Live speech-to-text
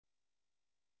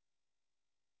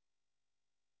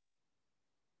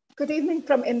Good evening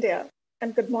from India,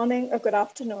 and good morning or good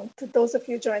afternoon to those of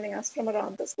you joining us from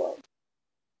around this world.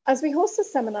 As we host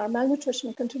this seminar,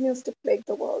 malnutrition continues to plague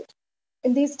the world.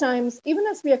 In these times, even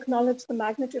as we acknowledge the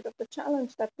magnitude of the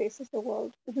challenge that faces the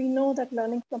world, we know that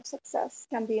learning from success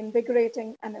can be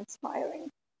invigorating and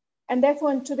inspiring. And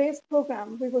therefore, in today's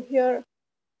program, we will hear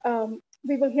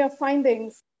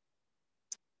findings.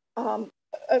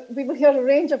 We will hear a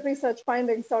range of research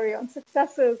findings, on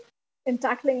successes in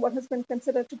tackling what has been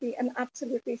considered to be an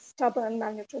absolutely stubborn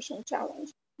malnutrition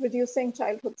challenge, reducing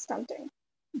childhood stunting.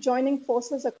 Joining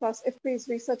forces across IFPRI's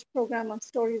research program on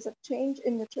stories of change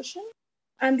in nutrition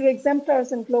and the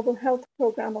Exemplars in Global Health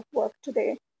program of work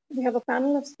today, we have a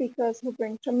panel of speakers who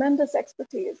bring tremendous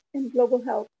expertise in global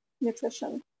health,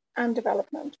 nutrition, and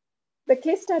development. The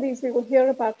case studies we will hear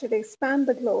about today span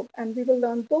the globe, and we will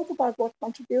learn both about what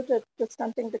contributed to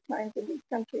stunting declines in these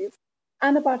countries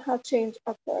and about how change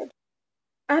occurred.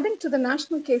 Adding to the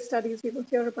national case studies we will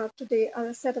hear about today are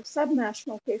a set of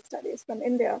subnational case studies from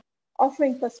India,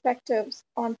 offering perspectives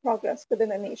on progress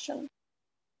within a nation.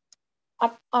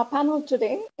 Our panel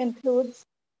today includes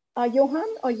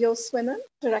Johan or Jo Swinnen,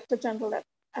 Director General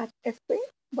at IFPRI.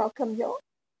 Welcome, Jo.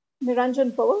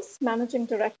 Niranjan Bose, Managing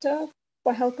Director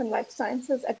for Health and Life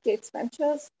Sciences at Gates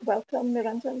Ventures. Welcome,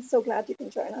 Niranjan. So glad you can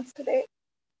join us today.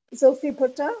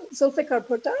 Zulfikar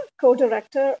Bhutta,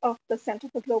 Co-Director of the Center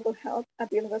for Global Health at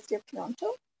the University of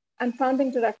Toronto and Founding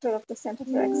Director of the Center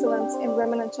for Excellence in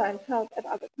Women and Child Health at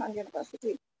Aga Khan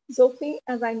University. Zulfi,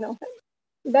 as I know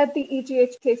him, led the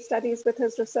EGH case studies with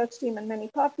his research team and many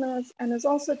partners, and is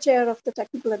also chair of the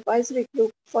technical advisory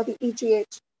group for the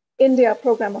EGH India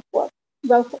program of work.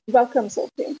 Welcome,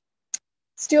 Zulfi.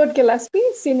 Stuart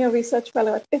Gillespie, Senior Research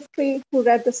Fellow at IFPRI, who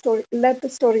led the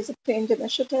Stories of Change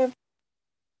initiative.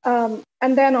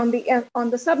 And then on the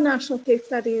subnational case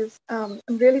studies, I'm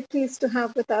really pleased to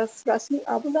have with us Rasmi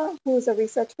Abula, who is a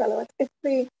research fellow at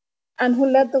IFPRI and who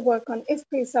led the work on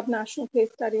IFPRI subnational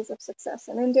case studies of success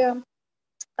in India,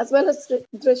 as well as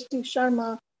Drishti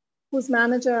Sharma, who's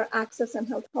manager access and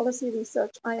health policy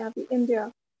research, IIB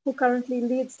India, who currently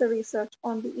leads the research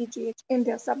on the EGH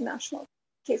India subnational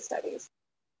case studies.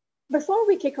 Before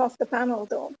we kick off the panel,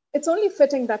 though, it's only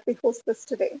fitting that we host this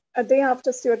today, a day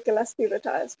after Stuart Gillespie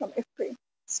retires from IFPRI.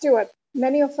 Stuart,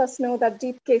 many of us know that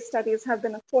deep case studies have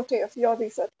been a forte of your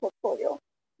research portfolio.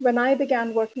 When I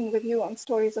began working with you on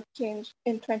Stories of Change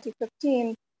in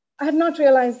 2015, I had not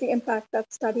realized the impact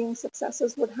that studying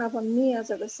successes would have on me as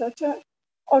a researcher,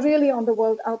 or really on the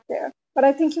world out there. But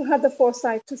I think you had the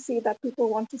foresight to see that people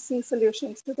want to see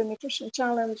solutions to the nutrition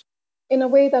challenge in a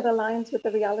way that aligns with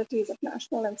the realities of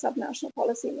national and subnational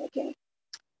policy making.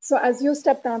 So as you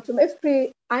step down from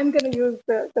IFPRI, I'm going to use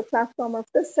the platform of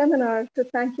this seminar to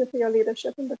thank you for your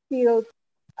leadership in the field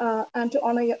and to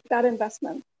honor that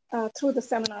investment through the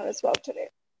seminar as well today.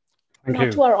 Thank now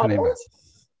you, to our audience,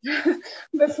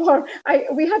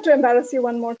 we had to embarrass you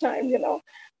one more time,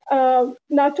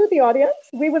 now to the audience,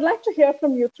 we would like to hear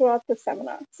from you throughout the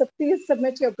seminar. So please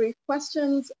submit your brief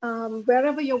questions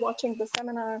wherever you're watching the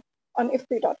seminar, on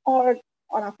ifpri.org,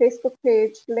 on our Facebook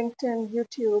page, LinkedIn,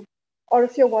 YouTube, or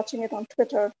if you're watching it on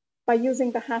Twitter, by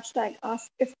using the hashtag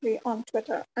AskIFPRI on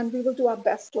Twitter, and we will do our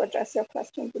best to address your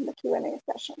questions in the Q&A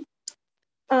session.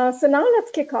 So now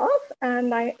let's kick off,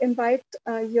 and I invite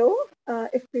Jo,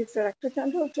 IFPRI's Director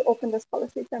General, to open this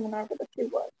policy seminar with a few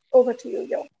words. Over to you,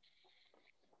 Jo.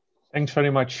 Thanks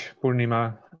very much,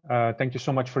 Purnima. Thank you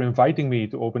so much for inviting me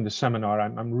to open the seminar.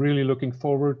 I'm really looking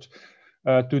forward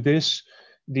to this.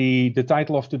 The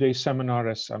title of today's seminar,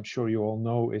 as I'm sure you all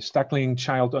know, is Tackling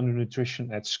Child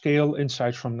Undernutrition at Scale,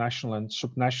 Insights from National and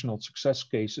Subnational Success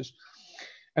Cases.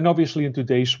 And obviously in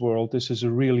today's world, this is a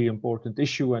really important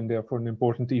issue and therefore an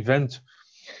important event.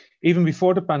 Even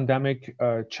before the pandemic,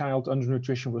 child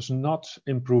undernutrition was not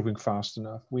improving fast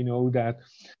enough. We know that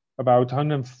about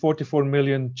 144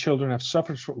 million children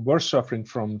were suffering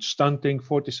from stunting,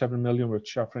 47 million were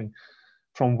suffering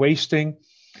from wasting.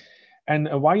 And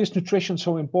why is nutrition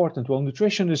so important? Well,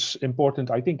 nutrition is important,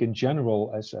 I think, in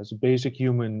general as a basic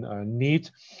human need,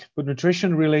 but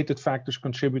nutrition-related factors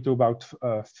contribute to about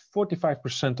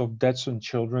 45% of deaths in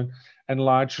children, and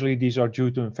largely these are due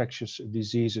to infectious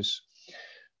diseases.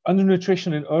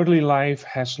 Undernutrition in early life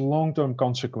has long-term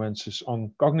consequences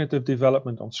on cognitive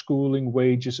development, on schooling,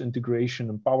 wages, integration,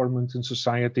 empowerment in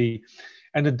society,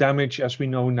 and the damage, as we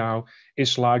know now,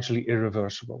 is largely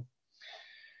irreversible.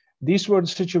 These were the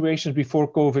situations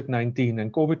before COVID-19,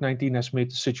 and COVID-19 has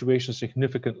made the situation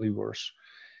significantly worse.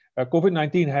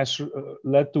 COVID-19 has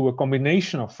led to a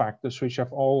combination of factors which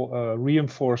have all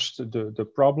reinforced the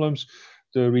problems.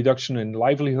 the reduction in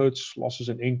livelihoods, losses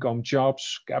in income,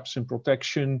 jobs, gaps in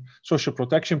protection, social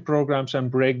protection programs,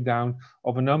 and breakdown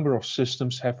of a number of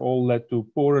systems have all led to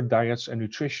poorer diets and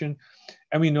nutrition.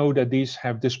 And we know that these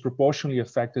have disproportionately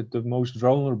affected the most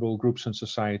vulnerable groups in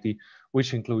society,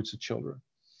 which includes the children.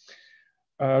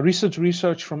 Recent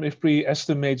research from IFPRI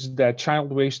estimates that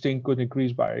child wasting could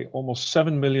increase by almost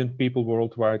 7 million people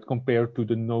worldwide compared to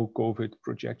the no-COVID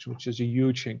projection, which is a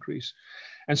huge increase.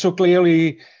 And so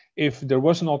clearly, if there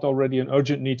was not already an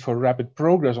urgent need for rapid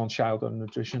progress on child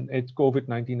nutrition,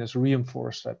 COVID-19 has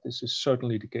reinforced that this is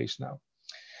certainly the case now.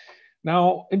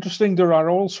 Now, interesting, there are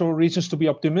also reasons to be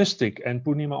optimistic, and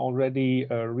Purnima already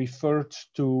referred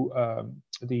to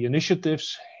the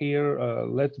initiatives here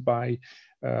led by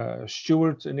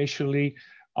Stuart initially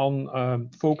on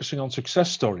focusing on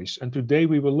success stories. And today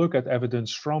we will look at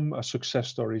evidence from success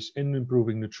stories in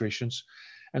improving nutrition.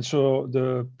 And so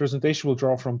the presentation will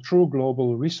draw from two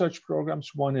global research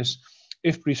programs. One is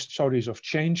IFPRI Stories of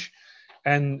Change,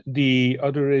 and the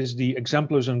other is the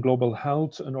Exemplars in Global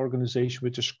Health, an organization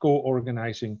which is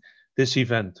co-organizing this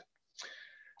event.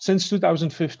 Since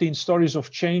 2015, Stories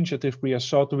of Change at IFPRI has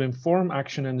sought to inform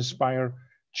action and inspire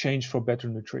change for better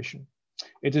nutrition.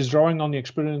 It is drawing on the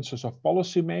experiences of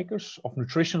policymakers, of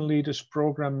nutrition leaders,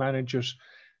 program managers,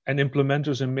 and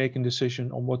implementers in making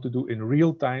decisions on what to do in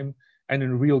real time and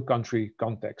in real country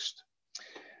context.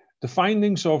 The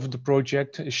findings of the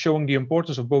project is showing the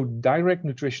importance of both direct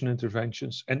nutrition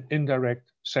interventions and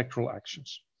indirect sectoral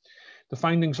actions. The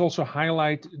findings also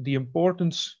highlight the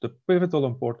importance, the pivotal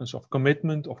importance of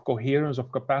commitment, of coherence,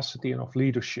 of capacity, and of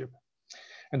leadership.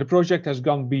 And the project has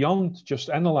gone beyond just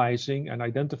analyzing and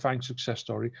identifying success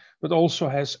story, but also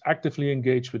has actively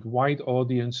engaged with wide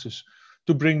audiences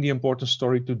to bring the important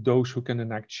story to those who can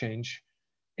enact change,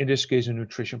 in this case in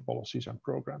nutrition policies and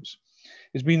programs.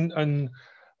 It's been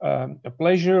a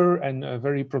pleasure and a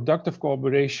very productive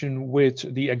cooperation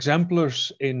with the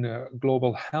Exemplars in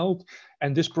global health.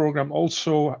 And this program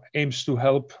also aims to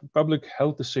help public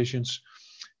health decisions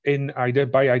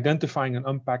by identifying and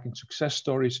unpacking success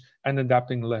stories and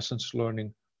adapting lessons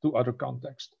learning to other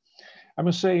contexts. I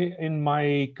must say, in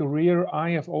my career,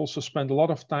 I have also spent a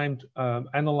lot of time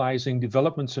analyzing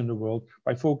developments in the world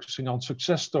by focusing on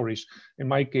success stories. In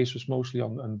my case, it was mostly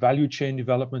on value chain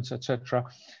developments, etc.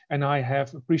 And I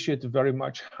have appreciated very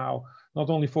much how not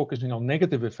only focusing on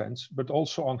negative events, but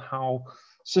also on how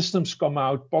systems come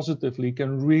out positively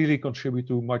can really contribute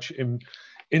to much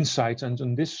insights. And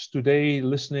in this today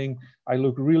listening, I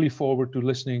look really forward to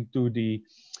listening to the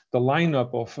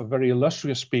lineup of very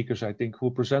illustrious speakers, I think, who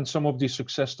will present some of these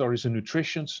success stories in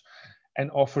nutrition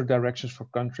and offer directions for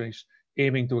countries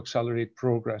aiming to accelerate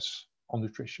progress on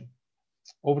nutrition.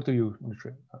 Over to you,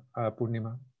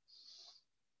 Purnima.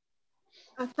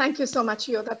 Thank you so much,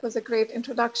 Yo. That was a great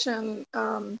introduction.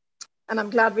 And I'm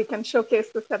glad we can showcase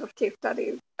the set of case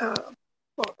studies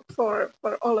for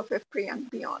all of IFPRI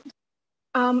and beyond.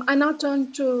 I now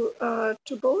turn to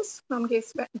Bose from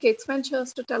Gates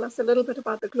Ventures to tell us a little bit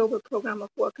about the global program of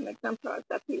work and exemplars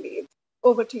that he leads.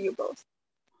 Over to you, Bose.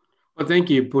 Well, thank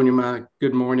you, Purnima.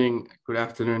 Good morning, good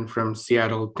afternoon from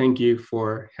Seattle. Thank you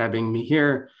for having me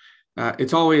here.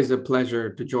 It's always a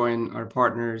pleasure to join our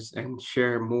partners and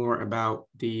share more about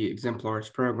the Exemplars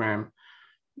program.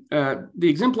 The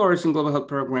Exemplars in Global Health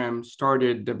program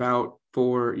started about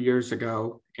 4 years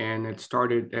ago, and it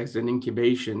started as an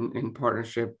incubation in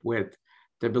partnership with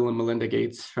the Bill and Melinda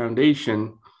Gates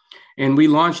Foundation. And we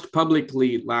launched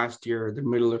publicly last year, the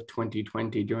middle of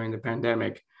 2020 during the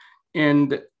pandemic.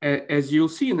 And as you'll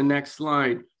see in the next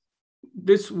slide,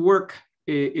 this work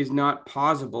is not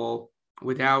possible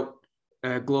without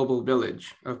a global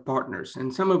village of partners.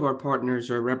 And some of our partners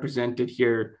are represented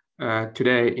here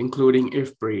today, including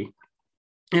IFPRI.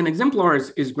 And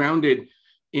Exemplars is grounded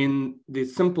in the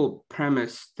simple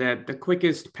premise that the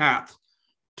quickest path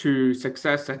to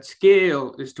success at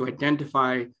scale is to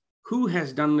identify who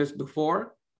has done this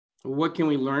before, what can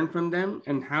we learn from them,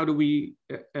 and how do we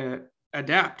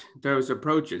adapt those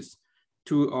approaches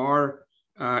to our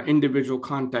individual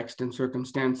context and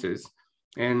circumstances.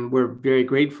 And we're very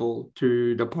grateful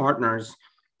to the partners,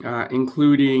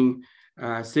 including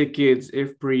Sick Kids,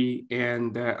 IFPRI,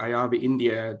 and IAVI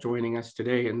India joining us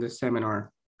today in this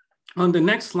seminar. On the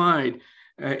next slide,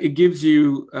 it gives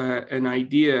you an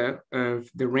idea of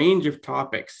the range of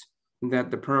topics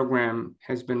that the program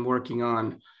has been working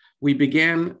on. We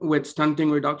began with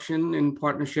stunting reduction in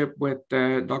partnership with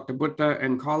Dr. Butta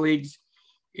and colleagues,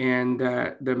 and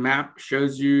the map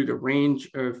shows you the range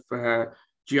of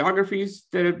geographies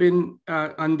that have been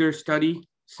under study,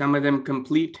 some of them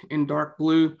complete in dark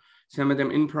blue, some of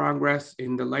them in progress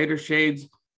in the lighter shades.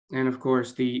 and of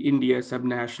course, the India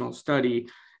subnational study.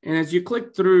 And as you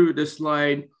click through the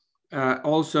slide,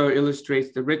 also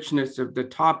illustrates the richness of the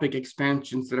topic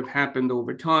expansions that have happened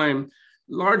over time,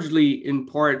 largely in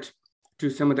part to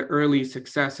some of the early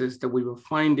successes that we were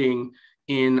finding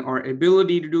in our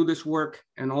ability to do this work,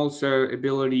 and also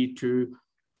ability to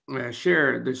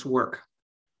share this work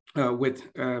with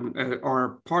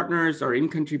our partners, our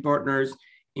in-country partners,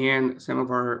 and some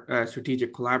of our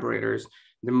strategic collaborators.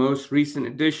 The most recent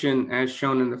addition, as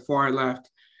shown in the far left,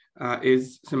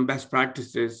 is some best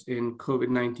practices in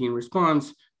COVID-19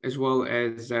 response, as well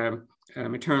as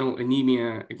maternal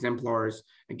anemia exemplars,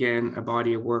 again, a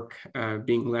body of work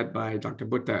being led by Dr.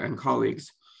 Butta and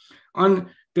colleagues. On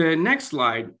the next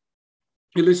slide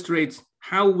illustrates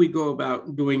how we go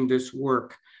about doing this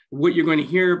work. What you're going to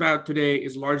hear about today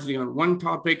is largely on one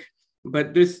topic,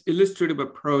 but this illustrative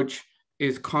approach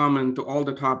is common to all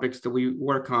the topics that we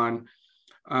work on.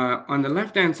 On the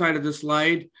left-hand side of the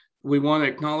slide, we want to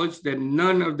acknowledge that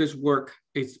none of this work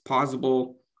is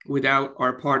possible without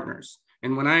our partners.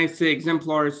 And when I say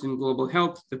Exemplars in Global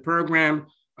Health, the program,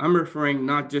 I'm referring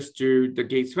not just to the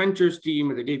Gates Ventures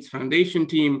team or the Gates Foundation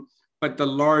team, but the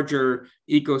larger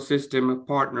ecosystem of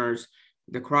partners,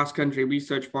 the cross-country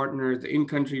research partners, the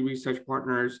in-country research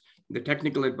partners, the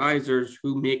technical advisors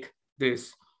who make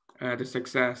this the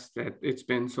success that it's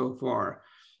been so far.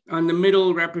 On the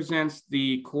middle represents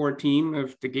the core team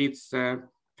of the Gates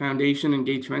Foundation and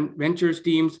Gates Ventures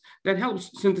teams that helps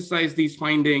synthesize these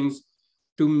findings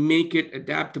to make it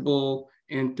adaptable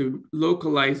and to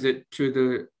localize it to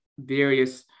the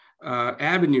various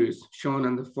avenues shown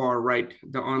on the far right,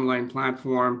 the online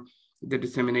platform, the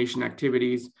dissemination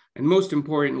activities, and most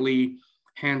importantly,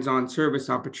 hands-on service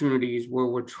opportunities where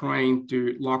we're trying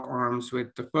to lock arms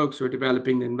with the folks who are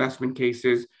developing the investment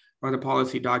cases or the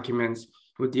policy documents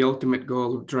with the ultimate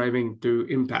goal of driving to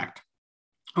impact.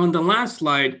 On the last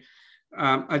slide,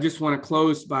 I just want to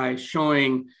close by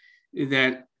showing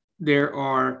that there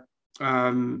are,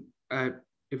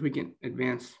 if we can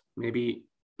advance, maybe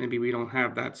we don't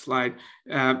have that slide.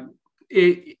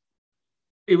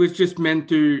 It was just meant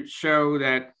to show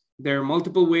that there are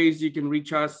multiple ways you can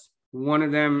reach us. One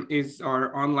of them is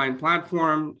our online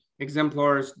platform,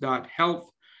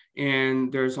 exemplars.health.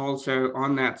 And there's also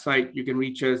on that site, you can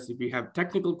reach us if you have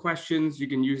technical questions, you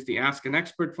can use the Ask an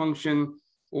Expert function,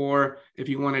 or if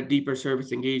you want a deeper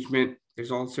service engagement,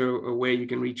 there's also a way you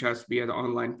can reach us via the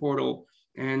online portal.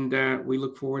 And we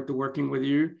look forward to working with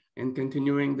you and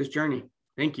continuing this journey.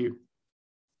 Thank you.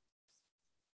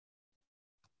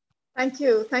 Thank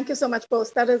you. Thank you so much,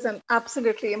 both. That is an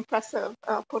absolutely impressive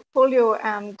portfolio,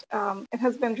 and it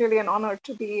has been really an honor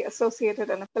to be associated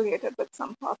and affiliated with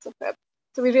some parts of it.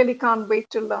 So we really can't wait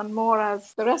to learn more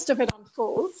as the rest of it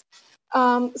unfolds.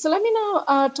 So let me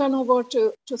now turn over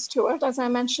to Stuart. As I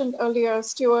mentioned earlier,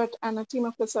 Stuart and a team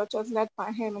of researchers led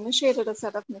by him initiated a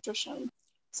set of nutrition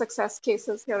success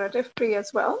cases here at IFPRI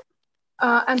as well.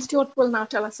 And Stuart will now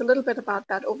tell us a little bit about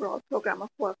that overall program of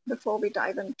work before we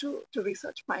dive into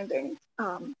research findings.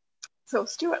 So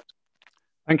Stuart.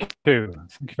 Thank you.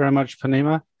 Thank you very much,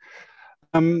 Purnima.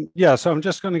 So I'm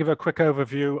just going to give a quick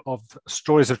overview of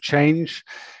Stories of Change.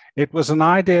 It was an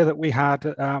idea that we had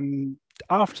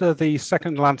after the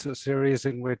second Lancet series,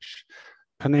 in which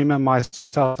Purnima,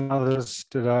 myself, and others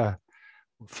did a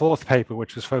fourth paper,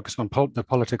 which was focused on the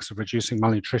politics of reducing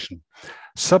malnutrition.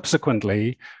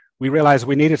 Subsequently, we realized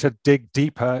we needed to dig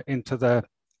deeper into the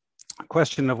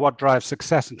question of what drives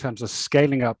success in terms of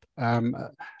scaling up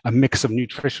a mix of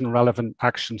nutrition relevant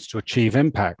actions to achieve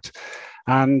impact.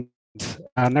 And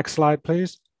next slide,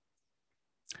 please.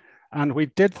 And we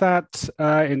did that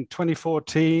in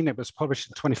 2014. It was published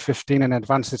in 2015 in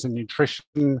Advances in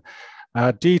Nutrition,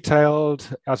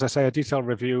 detailed, as I say, a detailed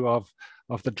review of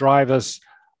the drivers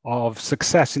of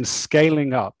success in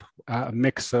scaling up a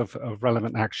mix of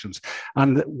relevant actions.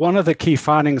 And one of the key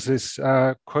findings is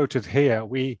quoted here.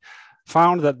 We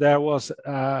found that there was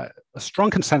a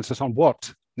strong consensus on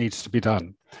what needs to be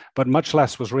done, but much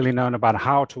less was really known about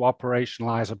how to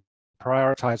operationalize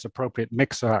prioritize appropriate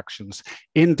mix of actions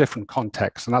in different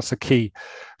contexts. And that's a key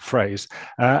phrase.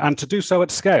 And to do so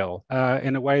at scale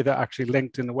in a way that actually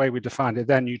linked in the way we defined it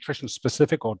then, nutrition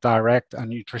specific or direct and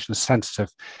nutrition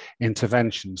sensitive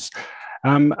interventions.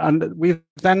 And we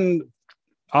then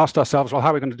asked ourselves, well, how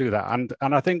are we going to do that?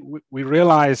 And I think we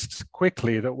realized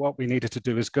quickly that what we needed to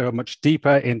do is go much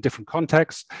deeper in different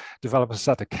contexts, develop a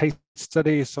set of case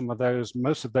studies.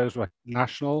 Most of those were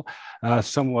national,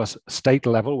 some was state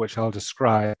level, which I'll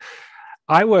describe.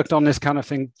 I worked on this kind of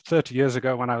thing 30 years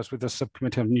ago when I was with the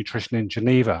Subcommittee on Nutrition in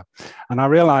Geneva. And I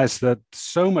realized that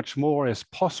so much more is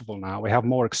possible now. We have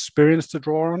more experience to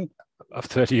draw on, of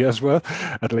 30 years worth,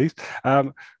 at least.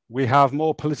 We have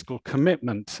more political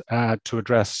commitment to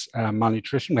address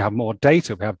malnutrition. We have more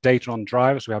data. We have data on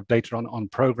drivers. We have data on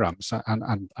programs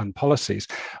and policies.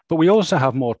 But we also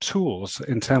have more tools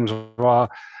in terms of our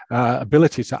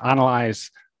ability to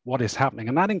analyze what is happening.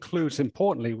 And that includes,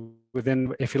 importantly,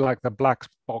 within, if you like, the black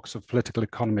box of political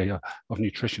economy of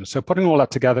nutrition. So putting all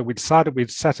that together, we decided we'd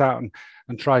set out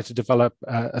and try to develop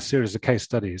a series of case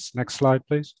studies. Next slide,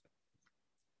 please.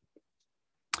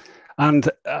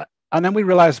 And then we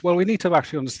realized, well, we need to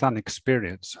actually understand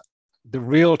experience, the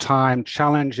real-time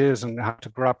challenges, and how to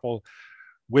grapple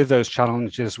with those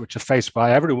challenges which are faced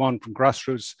by everyone from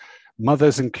grassroots,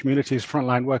 mothers and communities,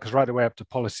 frontline workers, right the way up to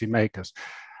policymakers.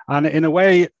 And in a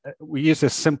way, we use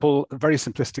this simple, very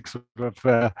simplistic sort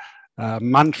of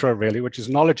mantra, really, which is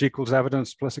knowledge equals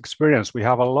evidence plus experience. We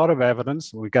have a lot of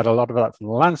evidence. We get a lot of that from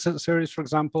the Lancet series, for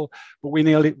example, but we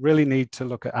really need to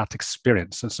look at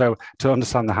experience. And so to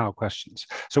understand the how questions.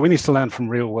 So we need to learn from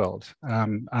real world.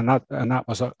 And that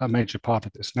was a major part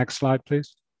of this. Next slide,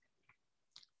 please.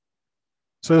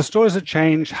 So the Stories of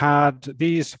Change had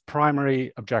these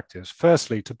primary objectives.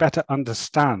 Firstly, to better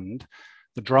understand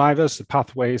the drivers, the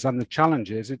pathways, and the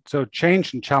challenges. So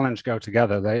change and challenge go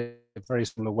together. They're very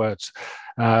similar words.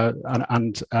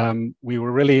 We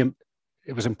were really,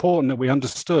 it was important that we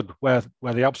understood where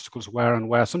the obstacles were and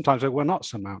where sometimes they were not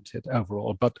surmounted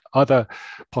overall, but other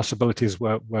possibilities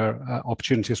where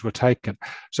opportunities were taken.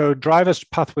 So drivers,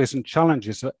 pathways, and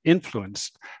challenges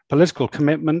influenced political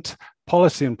commitment,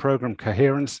 policy and program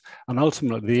coherence, and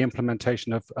ultimately the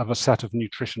implementation of a set of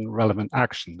nutrition relevant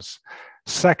actions.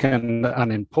 Second,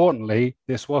 and importantly,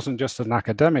 this wasn't just an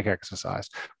academic exercise.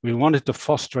 We wanted to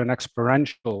foster an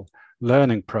experiential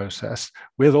learning process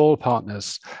with all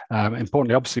partners,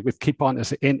 importantly, obviously, with key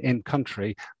partners in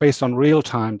country, based on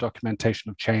real-time documentation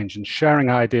of change and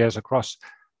sharing ideas across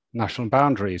national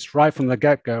boundaries. Right from the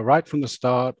get-go, right from the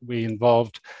start, we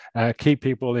involved key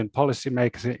people in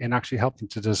policymakers in actually helping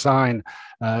to design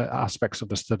aspects of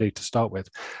the study to start with.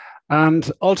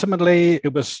 And ultimately,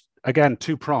 it was, again,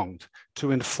 two-pronged: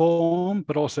 to inform,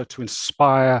 but also to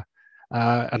inspire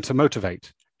and to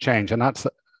motivate change. And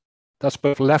that's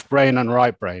both left brain and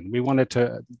right brain. We wanted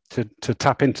to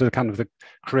tap into kind of the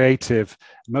creative,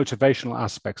 motivational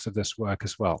aspects of this work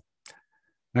as well.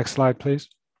 Next slide, please.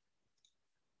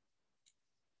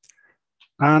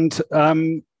 And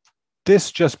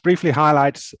this just briefly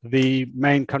highlights the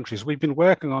main countries. We've been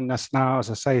working on this now, as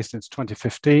I say, since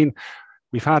 2015.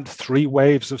 We've had 3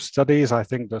 waves of studies. I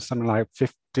think there's something like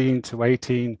 15 to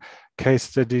 18 case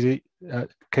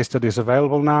studies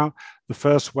available now. The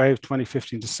first wave,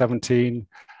 2015 to 17,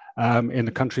 in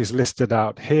the countries listed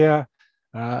out here.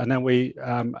 And then we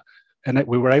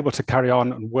were able to carry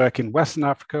on and work in Western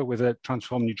Africa with a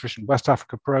Transform Nutrition West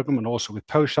Africa program, and also with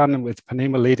Poshan and with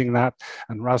Panima leading that,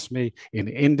 and Rasmi in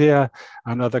India,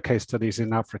 and other case studies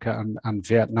in Africa and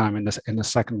Vietnam in the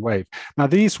second wave. Now,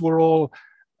 these were all,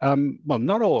 well,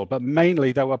 not all, but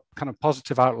mainly there were kind of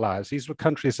positive outliers. These were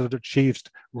countries that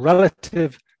achieved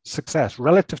relative success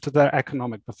relative to their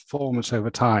economic performance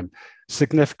over time,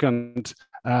 significant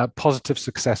positive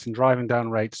success in driving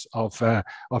down rates of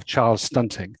child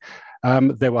stunting.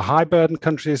 There were high burden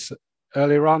countries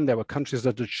earlier on. There were countries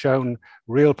that had shown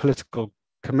real political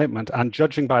commitment, and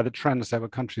judging by the trends, there were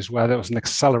countries where there was an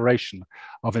acceleration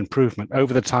of improvement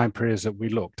over the time periods that we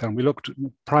looked. And we looked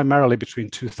primarily between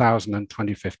 2000 and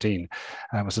 2015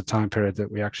 was the time period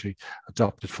that we actually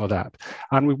adopted for that.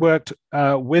 And we worked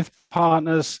with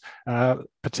partners,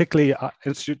 particularly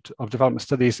Institute of Development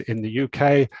Studies in the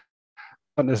UK,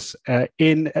 partners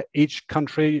in each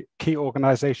country, key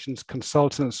organizations,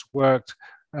 consultants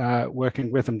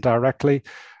working with them directly.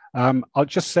 I'll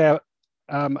just say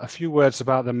a few words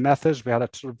about the methods. We had a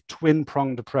sort of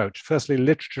twin-pronged approach. Firstly,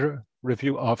 literature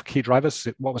review of key drivers,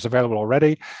 what was available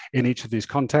already in each of these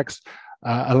contexts,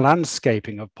 a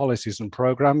landscaping of policies and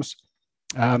programs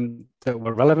that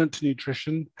were relevant to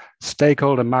nutrition,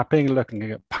 stakeholder mapping,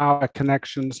 looking at power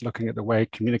connections, looking at the way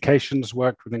communications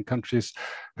worked within countries,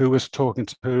 who was talking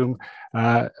to whom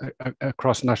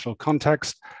across national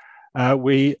context.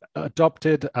 We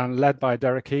adopted, and led by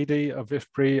Derek Eady of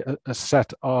IFPRI, a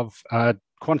set of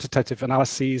quantitative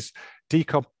analyses,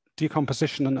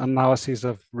 decomposition and analyses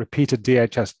of repeated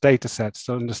DHS data sets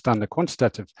to understand the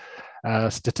quantitative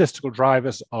statistical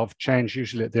drivers of change,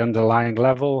 usually at the underlying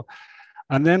level.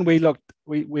 And then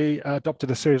we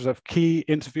adopted a series of key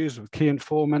interviews with key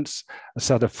informants, a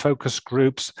set of focus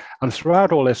groups, and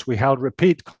throughout all this, we held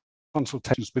repeat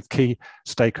consultations with key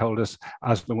stakeholders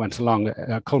as we went along,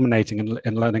 culminating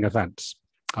in learning events.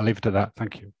 I'll leave it to that.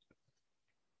 Thank you.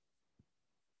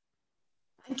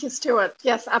 Thank you, Stuart.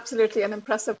 Yes, absolutely, an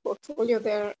impressive portfolio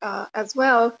there as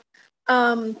well.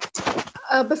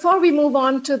 Before we move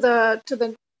on to the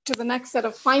next set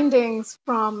of findings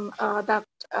from that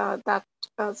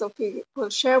Zofie will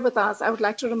share with us, I would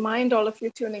like to remind all of you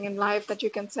tuning in live that you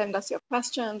can send us your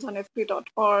questions on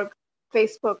ifpri.org,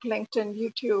 Facebook, LinkedIn,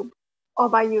 YouTube, or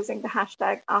by using the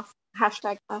hashtag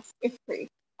 #UsIFPRI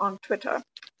on Twitter.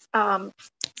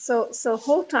 So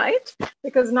hold tight,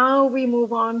 because now we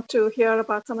move on to hear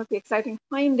about some of the exciting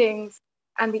findings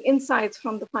and the insights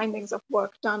from the findings of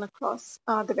work done across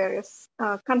the various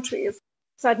countries.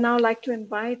 So I'd now like to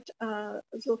invite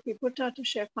Zofie Bhutta to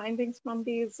share findings from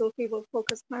these. Zofie will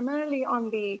focus primarily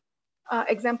on the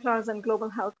exemplars and global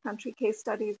health country case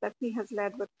studies that he has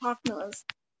led with partners,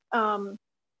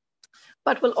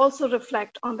 but will also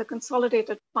reflect on the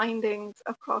consolidated findings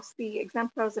across the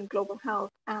exemplars in global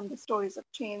health and the stories of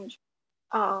change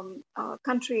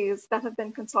countries that have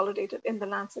been consolidated in the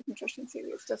Lancet Nutrition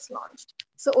series just launched.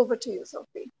 So over to you,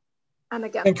 Zofie. And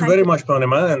again, thank you very much,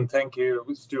 Purnima, and thank you,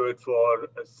 Stuart, for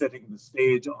setting the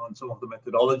stage on some of the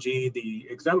methodology. The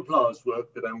exemplars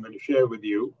work that I'm going to share with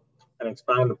you and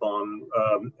expand upon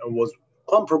was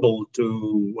comparable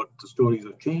to what the stories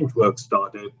of change work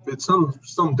started, with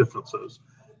some differences.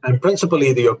 And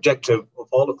principally, the objective of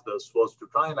all of this was to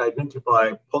try and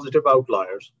identify positive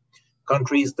outliers,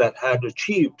 countries that had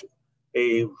achieved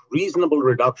a reasonable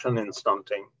reduction in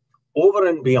stunting over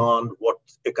and beyond what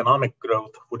economic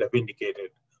growth would have indicated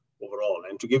overall.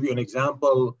 And to give you an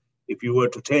example, if you were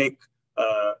to take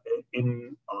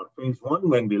in our phase one,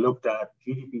 when we looked at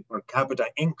GDP per capita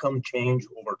income change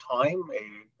over time,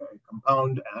 a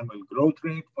compound annual growth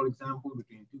rate, for example,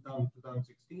 between 2000 and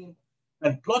 2016,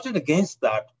 and plotted against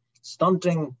that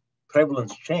stunting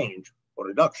prevalence change or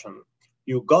reduction,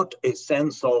 you got a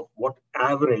sense of what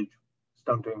average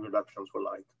stunting reductions were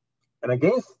like. And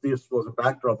against this was a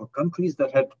backdrop of countries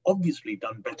that had obviously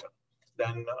done better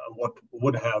than what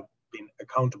would have been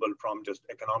accountable from just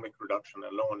economic reduction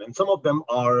alone. And some of them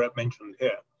are mentioned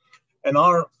here. And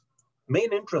our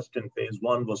main interest in phase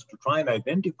one was to try and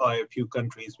identify a few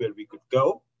countries where we could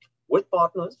go with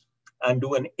partners and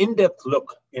do an in-depth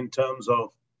look in terms of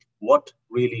what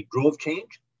really drove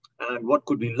change and what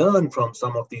could we learn from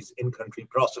some of these in-country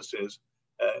processes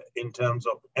in terms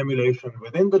of emulation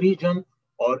within the region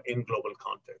or in global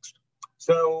context.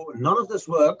 So none of this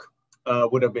work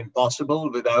would have been possible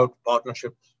without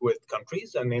partnerships with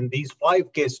countries. And in these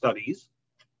 5 case studies,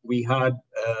 we had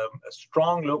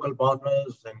strong local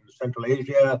partners in Central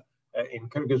Asia, in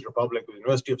Kyrgyz Republic, the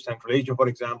University of Central Asia, for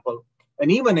example,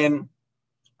 and even in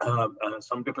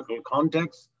some difficult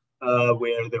contexts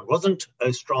where there wasn't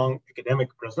a strong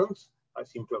academic presence. I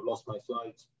seem to have lost my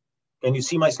slides. Can you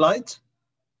see my slides?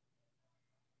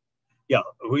 Yeah,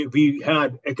 we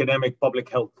had academic public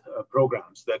health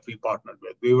programs that we partnered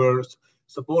with. We were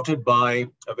supported by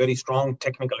a very strong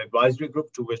technical advisory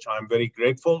group, to which I'm very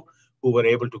grateful, who were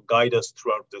able to guide us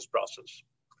throughout this process.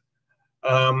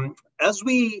 As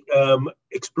we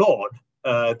explored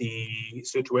the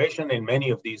situation in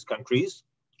many of these countries,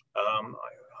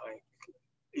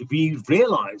 we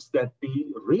realized that the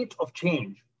rate of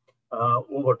change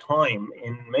over time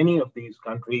in many of these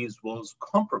countries was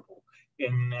comparable.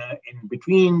 In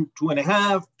between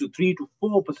 2.5% to 3% to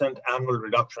 4% annual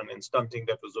reduction in stunting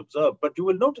that was observed. But you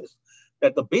will notice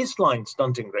that the baseline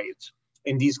stunting rates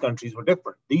in these countries were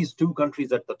different. These 2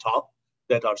 countries at the top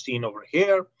that are seen over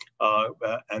here,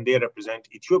 and they represent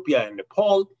Ethiopia and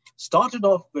Nepal, started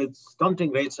off with stunting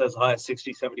rates as high as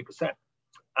 60, 70%.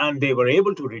 And they were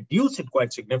able to reduce it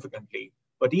quite significantly.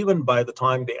 But even by the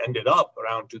time they ended up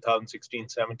around 2016,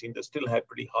 17, they still had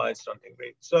pretty high stunting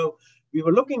rates. So we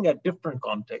were looking at different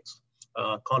contexts,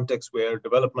 contexts where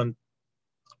development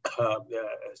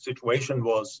situation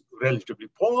was relatively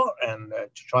poor and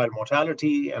child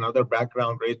mortality and other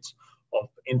background rates of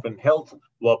infant health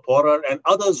were poorer, and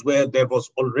others where there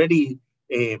was already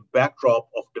a backdrop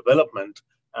of development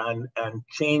and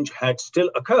change had still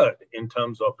occurred in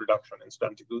terms of reduction in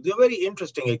stunting. There are very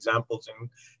interesting examples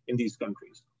in these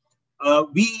countries.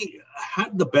 We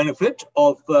had the benefit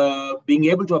of being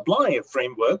able to apply a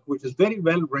framework which is very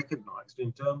well recognized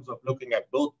in terms of looking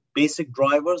at both basic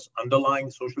drivers,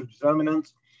 underlying social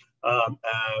determinants,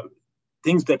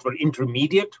 things that were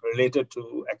intermediate related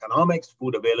to economics,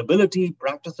 food availability,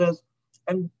 practices,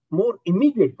 and more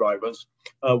immediate drivers,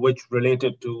 which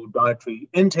related to dietary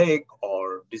intake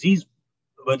or disease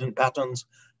burden patterns.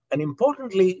 And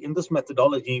importantly, in this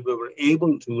methodology, we were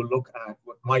able to look at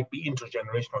what might be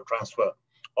intergenerational transfer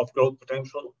of growth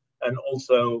potential and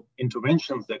also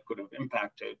interventions that could have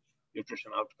impacted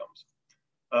nutrition outcomes.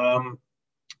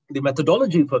 the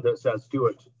methodology for this, as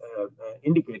Stuart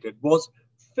indicated, was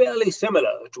fairly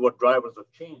similar to what drivers of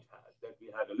change had. That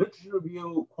we had a literature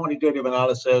review, quantitative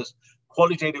analysis,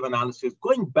 qualitative analysis,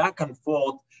 going back and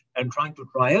forth and trying to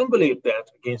triangulate that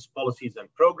against policies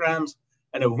and programs,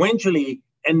 and eventually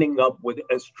ending up with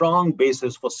a strong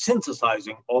basis for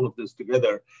synthesizing all of this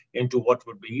together into what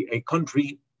would be a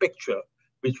country picture,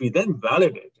 which we then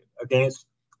validated against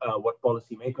what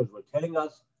policymakers were telling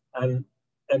us.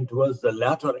 And towards the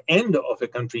latter end of a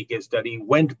country case study,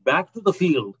 went back to the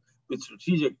field with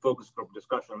strategic focus group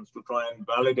discussions to try and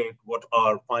validate what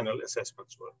our final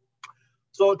assessments were.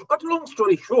 So to cut a long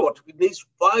story short, with these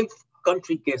 5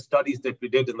 country case studies that we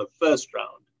did in the first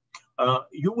round,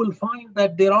 you will find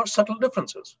that there are subtle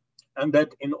differences, and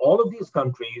that in all of these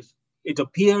countries, it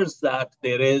appears that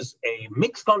there is a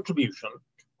mixed contribution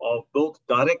of both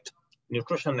direct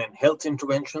nutrition and health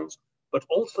interventions, but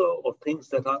also of things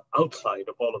that are outside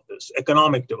of all of this: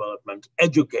 economic development,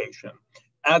 education,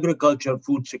 agriculture,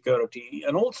 food security,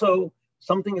 and also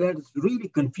something that has really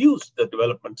confused the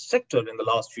development sector in the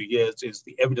last few years is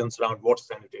the evidence around water,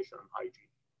 sanitation, and hygiene.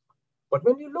 But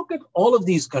when you look at all of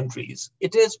these countries,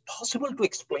 it is possible to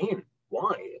explain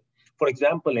why. For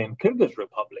example, in Kyrgyz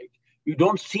Republic, you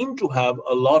don't seem to have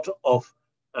a lot of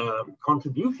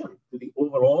contribution to the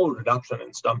overall reduction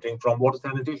in stunting from water,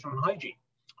 sanitation, and hygiene.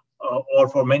 Or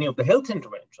for many of the health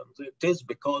interventions. It is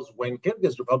because when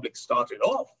Kyrgyz Republic started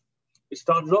off, it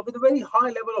started off with a very high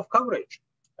level of coverage.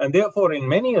 And therefore, in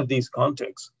many of these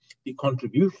contexts, the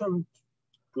contribution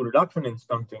to reduction in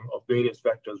stunting of various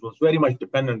factors was very much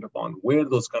dependent upon where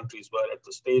those countries were at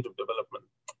the stage of development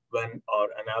when our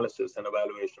analysis and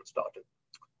evaluation started.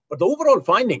 But the overall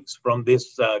findings from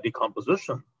this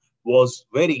decomposition was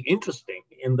very interesting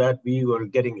in that we were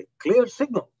getting a clear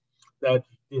signal that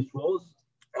this was,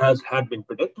 as had been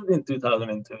predicted in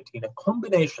 2013, a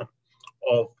combination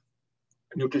of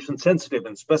nutrition sensitive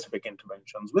and specific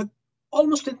interventions with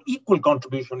almost an equal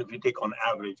contribution if you take on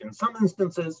average. In some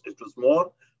instances, it was more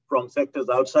from sectors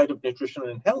outside of nutrition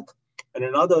and health, and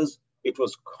in others, it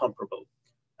was comparable.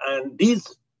 And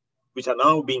these, which are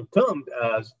now being termed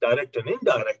as direct and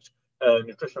indirect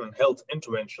nutrition and health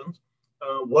interventions,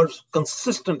 were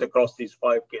consistent across these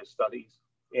 5 case studies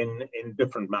in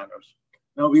different manners.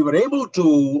 Now, we were able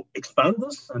to expand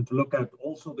this and to look at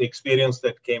also the experience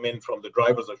that came in from the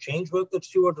drivers of change work that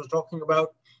Stuart was talking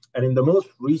about. And in the most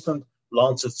recent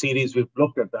Lancet series, we've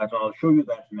looked at that, and I'll show you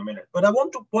that in a minute. But I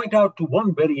want to point out to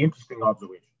one very interesting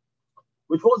observation,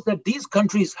 which was that these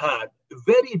countries had a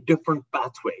very different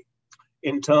pathway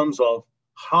in terms of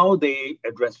how they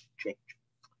address change.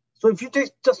 So if you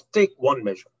just take one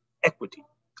measure, equity.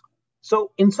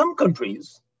 So in some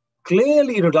countries,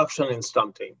 clearly reduction in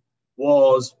stunting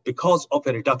was because of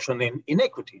a reduction in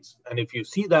inequities. And if you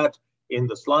see that in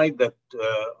the slide that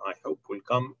I hope will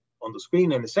come on the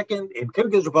screen in a second, in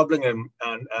Kyrgyz Republic and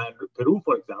Peru,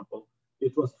 for example,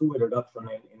 it was through a reduction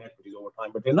in inequities over time.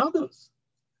 But in others,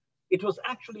 it was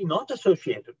actually not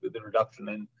associated with the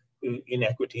reduction in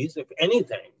inequities. If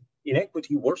anything,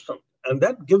 inequity worsened. And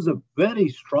that gives a very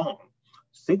strong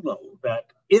signal that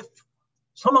if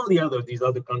somehow or the other, these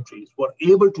other countries were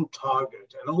able to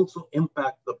target and also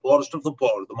impact the poorest of the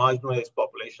poor, the marginalized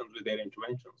populations with their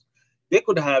interventions, they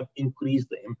could have increased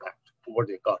the impact of what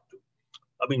they got to.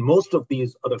 I mean, most of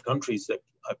these other countries that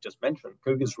I've just mentioned,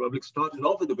 Kyrgyz Republic started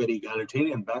off with a very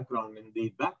egalitarian background in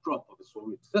the backdrop of the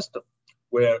Soviet system,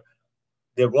 where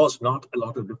there was not a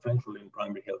lot of differential in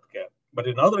primary health care. But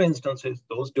in other instances,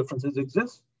 those differences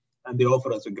exist, and they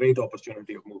offer us a great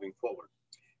opportunity of moving forward.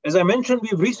 As I mentioned,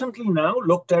 we've recently now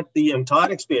looked at the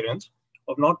entire experience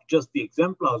of not just the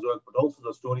Exemplars work, but also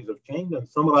the stories of change, and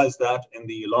summarized that in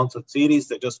the Lancet series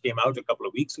that just came out a couple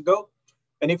of weeks ago.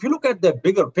 And if you look at the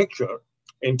bigger picture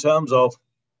in terms of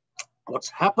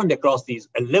what's happened across these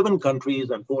 11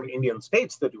 countries and 4 Indian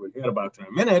states that you will hear about in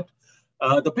a minute,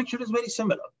 the picture is very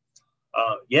similar.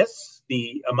 Yes,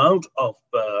 the amount of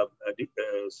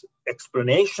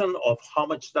explanation of how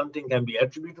much stunting can be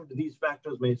attributed to these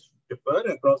factors may differ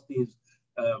across these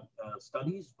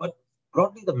studies, but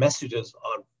broadly the messages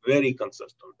are very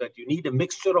consistent, that you need a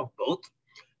mixture of both,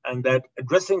 and that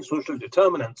addressing social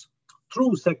determinants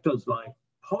through sectors like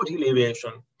poverty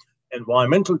alleviation,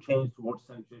 environmental change towards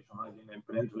sanitation, hygiene, and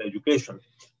parental education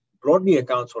broadly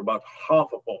accounts for about half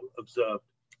of all observed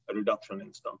a reduction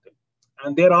in stunting.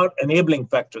 And there are enabling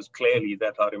factors clearly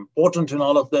that are important in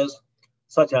all of this,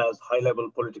 such as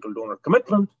high-level political donor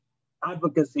commitment,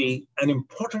 advocacy, and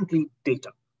importantly,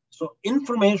 data. So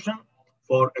information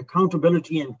for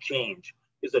accountability and change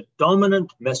is a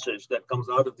dominant message that comes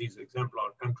out of these exemplar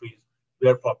countries,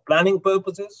 where for planning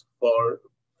purposes, for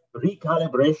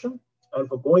recalibration, and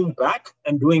for going back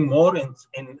and doing more in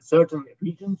certain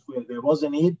regions where there was a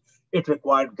need, it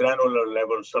required granular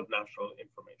level subnational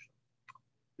information.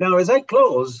 Now, as I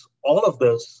close, all of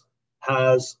this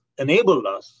has enabled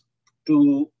us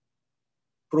to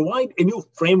provide a new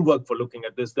framework for looking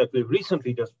at this that we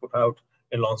recently just put out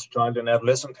in Lancet Child and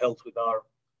Adolescent Health with our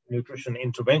nutrition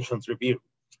interventions review.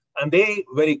 And they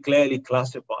very clearly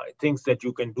classify things that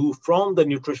you can do from the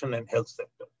nutrition and health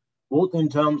sector, both in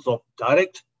terms of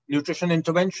direct nutrition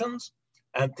interventions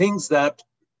and things that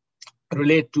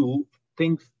relate to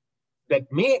things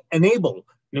that may enable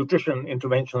nutrition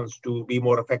interventions to be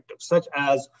more effective, such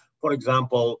as, for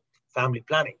example, family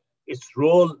planning, its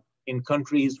role in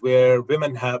countries where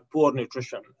women have poor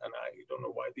nutrition, and I don't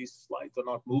know why these slides are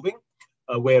not moving,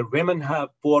 where women have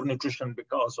poor nutrition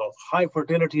because of high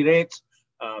fertility rates,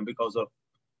 because of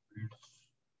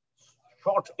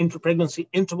short intra-pregnancy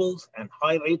intervals and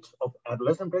high rates of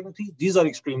adolescent pregnancy. These are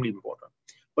extremely important.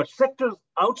 But sectors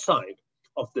outside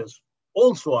of this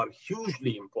also are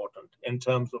hugely important in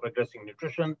terms of addressing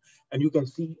nutrition. And you can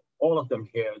see all of them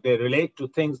here. They relate to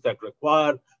things that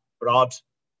require broad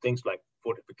things like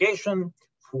fortification,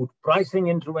 food pricing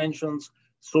interventions,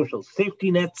 social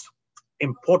safety nets,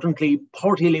 importantly,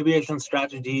 poverty alleviation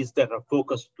strategies that are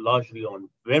focused largely on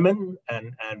women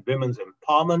and women's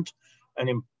empowerment,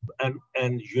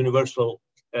 and universal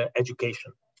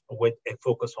education with a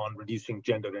focus on reducing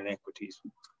gender inequities.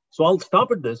 So I'll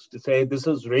stop at this to say this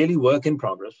is really work in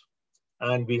progress,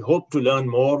 and we hope to learn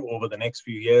more over the next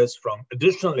few years from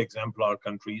additional exemplar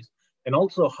countries, and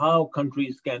also how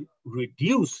countries can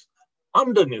reduce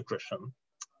undernutrition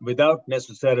without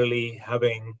necessarily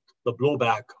having the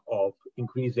blowback of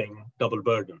increasing double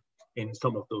burden in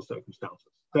some of those circumstances.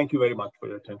 Thank you very much for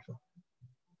your attention.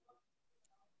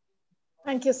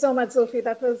 Thank you so much, Zulfi.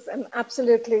 That was an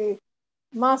absolutely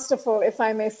masterful, if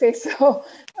I may say so,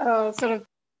 sort of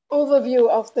overview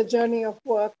of the journey of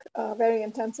work, very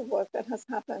intensive work that has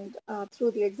happened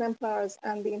through the exemplars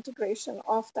and the integration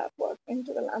of that work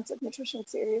into the Lancet Nutrition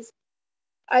series.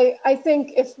 I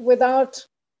think if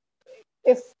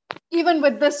even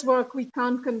with this work, we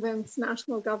can't convince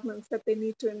national governments that they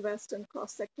need to invest in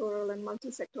cross-sectoral and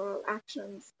multi-sectoral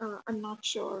actions, I'm not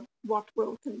sure what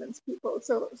will convince people.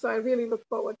 So I really look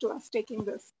forward to us taking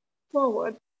this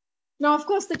forward. Now, of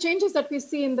course, the changes that we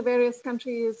see in the various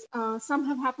countries, some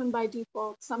have happened by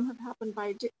default, some have happened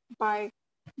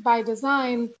by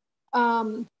design,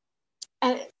 and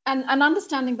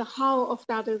understanding the how of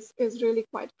that is really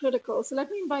quite critical. So let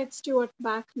me invite Stuart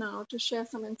back now to share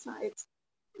some insights,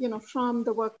 from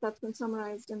the work that's been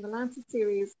summarized in the Lancet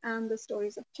series and the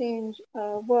Stories of Change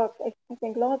work. I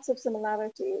think lots of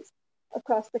similarities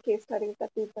across the case studies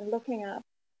that we've been looking at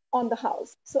on the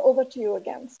hows. So over to you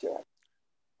again, Stuart.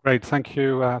 Great, thank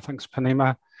you. Thanks,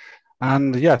 Purnima.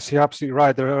 And yes, you're absolutely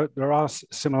right. There are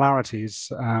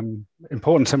similarities,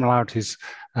 important similarities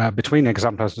between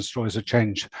exemplars and stories of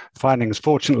change findings,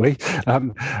 fortunately,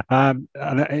 and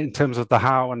in terms of the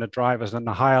how and the drivers and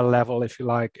the higher level, if you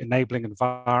like, enabling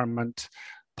environment,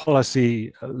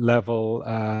 policy level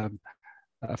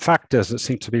factors that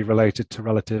seem to be related to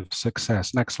relative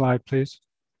success. Next slide, please.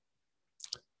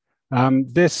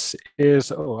 This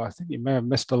is, I think you may have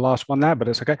missed the last one there, but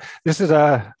it's okay. This is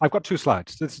I've got two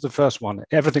slides. This is the first one.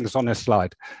 Everything's on this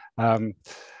slide,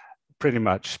 pretty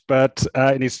much, but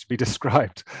it needs to be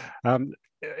described.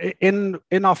 In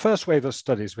our first wave of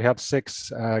studies, we had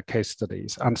 6 case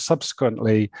studies, and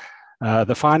subsequently,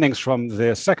 the findings from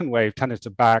the second wave tended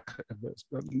to back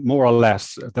more or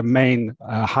less the main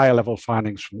higher level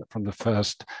findings from the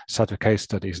first set of case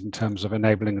studies in terms of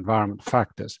enabling environment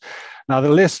factors. Now, the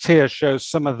list here shows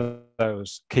some of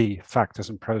those key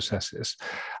factors and processes.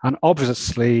 And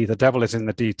obviously, the devil is in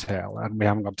the detail, and we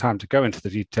haven't got time to go into the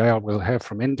detail. We'll hear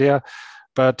from India.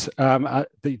 But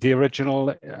the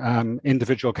original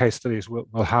individual case studies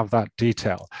will have that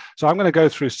detail. So I'm going to go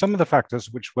through some of the factors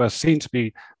which were seen to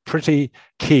be pretty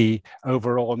key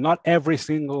overall. Not every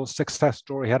single success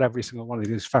story had every single one of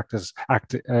these factors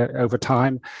act over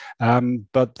time,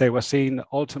 but they were seen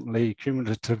ultimately,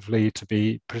 cumulatively, to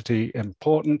be pretty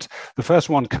important. The first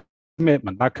one,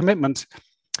 commitment. Now, commitment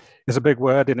is a big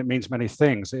word and it means many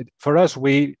things. For us,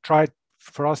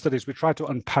 for our studies, we tried to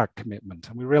unpack commitment,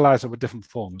 and we realized there were different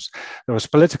forms. There was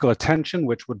political attention,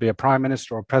 which would be a prime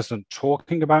minister or a president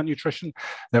talking about nutrition.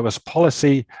 There was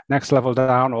policy, next level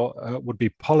down, or would be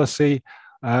policy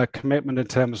commitment in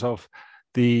terms of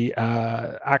the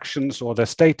actions or the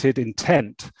stated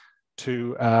intent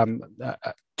to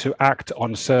act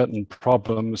on certain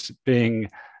problems being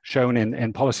shown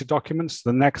in policy documents.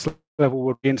 The next level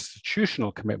would be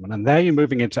institutional commitment, and there you're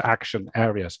moving into action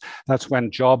areas. That's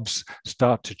when jobs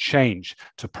start to change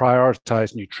to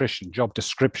prioritize nutrition, job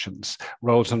descriptions,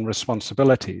 roles and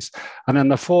responsibilities. And then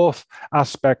the fourth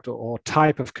aspect or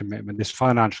type of commitment is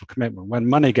financial commitment. When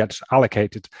money gets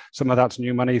allocated, some of that's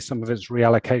new money, some of it's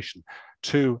reallocation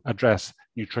to address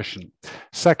nutrition.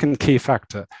 Second key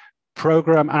factor,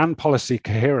 program and policy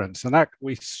coherence, and that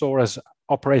we saw as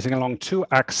operating along two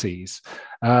axes.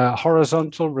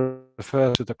 Horizontal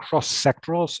refers to the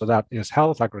cross-sectoral, so that is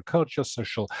health, agriculture,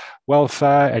 social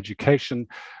welfare, education,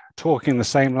 talking the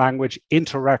same language,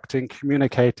 interacting,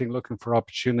 communicating, looking for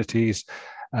opportunities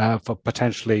for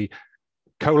potentially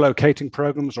co-locating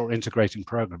programs or integrating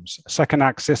programs. Second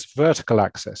axis, vertical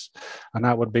axis, and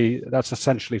that's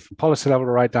essentially from policy level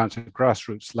right down to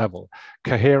grassroots level.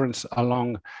 Coherence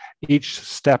along each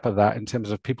step of that in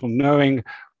terms of people knowing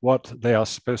what they are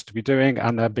supposed to be doing,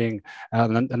 and they're being,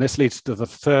 and this leads to the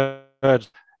third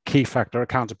key factor,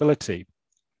 accountability.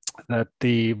 That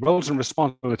the roles and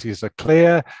responsibilities are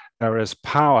clear. There is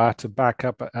power to back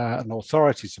up and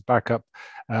authority to back up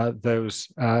those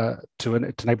to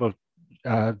enable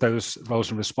those roles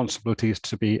and responsibilities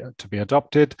to be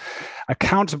adopted.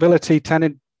 Accountability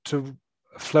tended to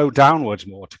flow downwards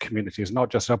more to communities,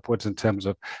 not just upwards in terms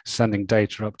of sending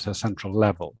data up to central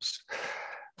levels.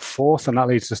 Fourth, and that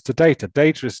leads us to data.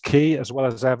 Data is key as well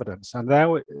as evidence. And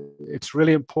there it's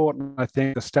really important, I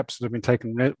think, the steps that have been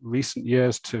taken in recent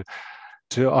years to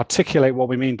articulate what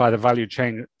we mean by the value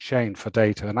chain for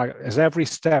data. And as every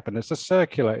step, and it's a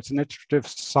circular, it's an iterative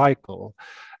cycle,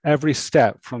 every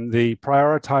step from the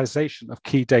prioritization of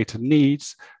key data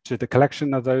needs to the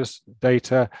collection of those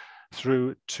data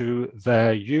through to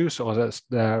their use or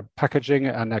their packaging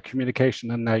and their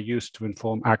communication and their use to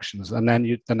inform actions. And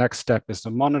then the next step is the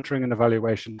monitoring and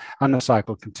evaluation, and the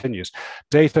cycle continues.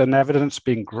 Data and evidence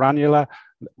being granular,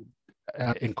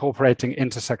 incorporating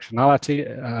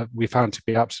intersectionality, we found to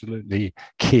be absolutely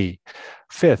key.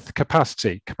 Fifth,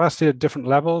 capacity. Capacity at different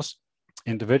levels,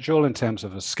 individual in terms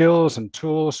of the skills and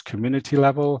tools, community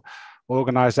level,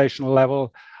 organizational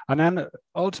level, and then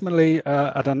ultimately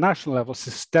at a national level,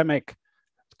 systemic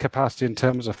capacity in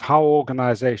terms of how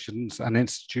organizations and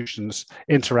institutions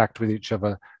interact with each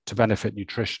other to benefit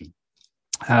nutrition.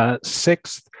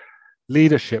 Sixth,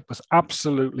 leadership was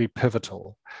absolutely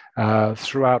pivotal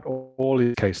throughout all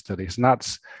these case studies, and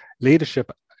that's leadership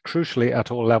crucially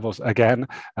at all levels, again,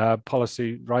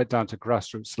 policy right down to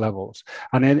grassroots levels.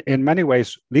 And in many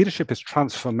ways, leadership is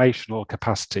transformational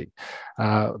capacity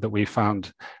that we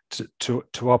found to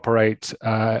operate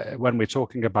when we're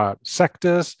talking about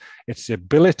sectors. It's the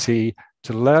ability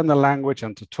to learn the language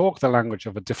and to talk the language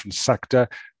of a different sector,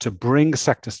 to bring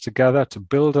sectors together, to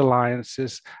build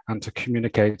alliances, and to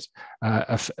communicate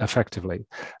effectively.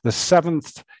 The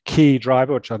seventh key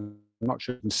driver, which I'm not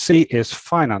sure you can see, is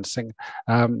financing.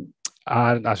 And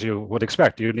as you would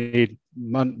expect, you need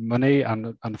money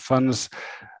and funds.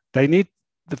 The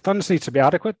funds need to be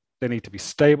adequate, they need to be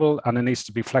stable, and there needs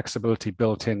to be flexibility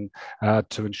built in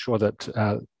to ensure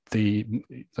that the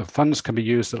funds can be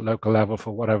used at local level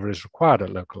for whatever is required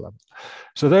at local level.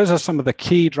 So those are some of the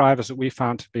key drivers that we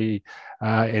found to be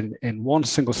in one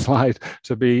single slide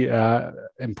to be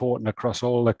important across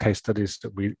all the case studies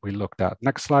that we looked at.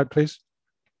 Next slide, please.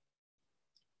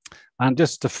 And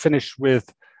just to finish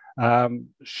with,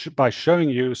 by showing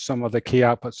you some of the key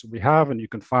outputs that we have, and you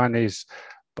can find these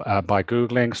by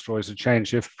Googling Stories of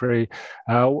Change, IFPRI.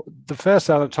 The first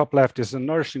on the top left is the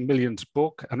Nourishing Millions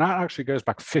book, and that actually goes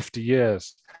back 50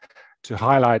 years to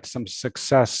highlight some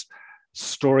success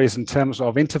stories in terms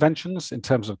of interventions, in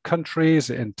terms of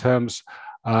countries, in terms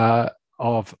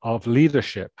of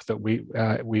leadership that we've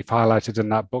highlighted in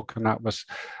that book. And that was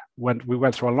when we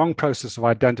went through a long process of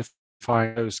identifying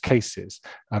those cases,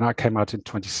 and that came out in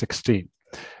 2016.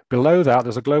 Below that,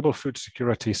 there's a global food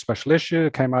security special issue.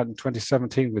 It came out in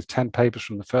 2017 with 10 papers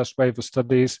from the first wave of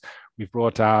studies. We've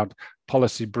brought out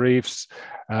policy briefs.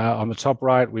 On the top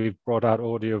right, we've brought out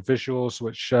audio visuals,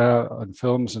 which and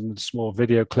films and small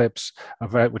video clips,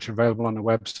 which are available on the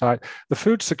website. The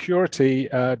food security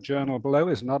journal below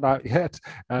is not out yet.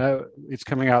 It's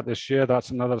coming out this year. That's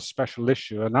another special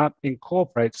issue, and that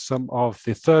incorporates some of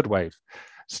the third wave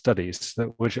studies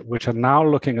which are now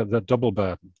looking at the double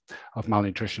burden of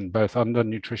malnutrition, both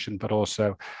undernutrition, but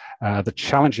also the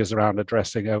challenges around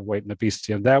addressing overweight and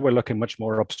obesity. And there we're looking much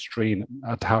more upstream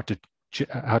at how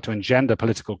to engender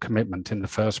political commitment in the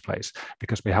first place,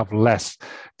 because we have less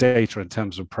data in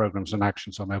terms of programs and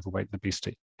actions on overweight and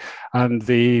obesity. And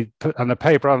the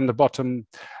paper on the bottom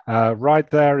right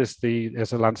there is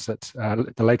a Lancet,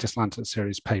 the latest Lancet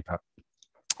series paper.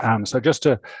 So just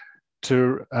to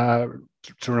to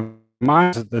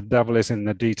remind us that the devil is in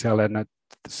the detail, and that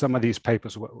some of these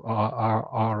papers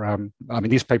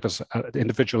these papers at the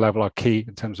individual level are key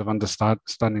in terms of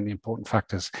understanding the important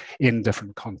factors in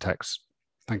different contexts.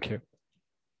 Thank you.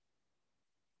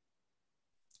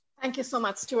 Thank you so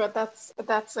much, Stuart.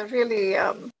 That's a really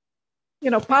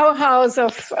powerhouse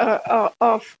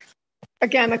of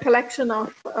again, a collection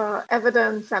of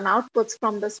evidence and outputs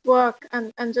from this work,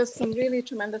 and just some really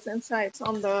tremendous insights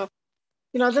on the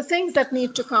things that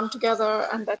need to come together,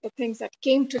 and that the things that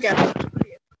came together to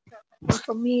create success. I think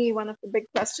for me, one of the big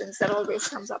questions that always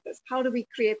comes up is, how do we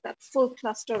create that full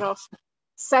cluster of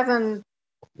 7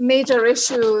 major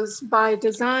issues by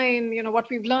design? What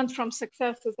we've learned from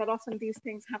success is that often these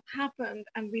things have happened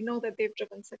and we know that they've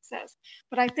driven success.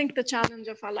 But I think the challenge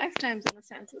of our lifetimes, in a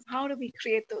sense, is how do we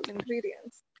create those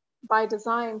ingredients by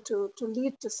design to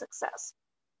lead to success?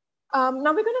 Now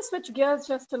we're going to switch gears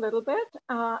just a little bit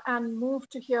and move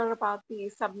to hear about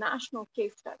the subnational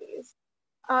case studies.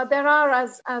 There are,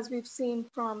 as we've seen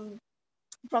from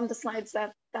the slides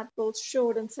that both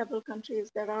showed, in several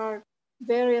countries, there are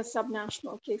various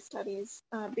subnational case studies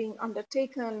being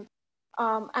undertaken.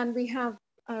 And we have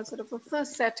sort of a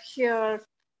first set here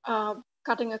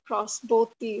cutting across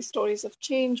both the stories of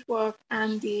change work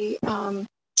and the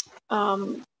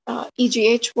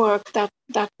EGH work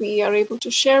that we are able to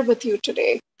share with you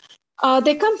today.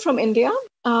 They come from India.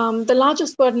 The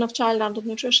largest burden of child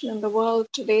undernutrition in the world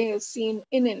today is seen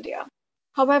in India.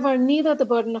 However, neither the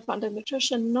burden of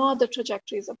undernutrition nor the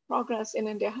trajectories of progress in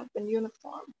India have been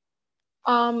uniform.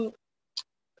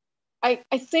 I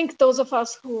think those of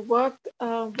us who work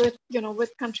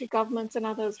with country governments and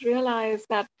others realize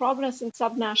that progress in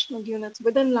subnational units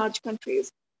within large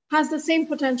countries has the same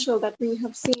potential that we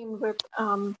have seen with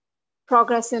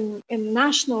progress in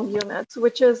national units,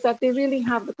 which is that they really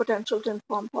have the potential to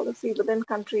inform policy within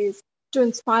countries, to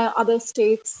inspire other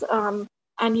states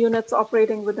and units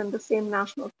operating within the same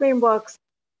national frameworks.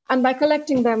 And by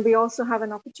collecting them, we also have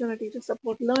an opportunity to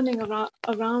support learning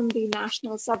around the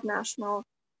national, subnational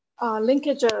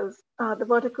linkages, the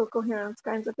vertical coherence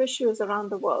kinds of issues around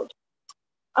the world.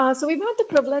 So we've had the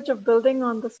privilege of building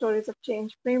on the Stories of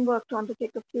Change framework to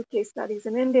undertake a few case studies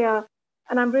in India.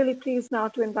 And I'm really pleased now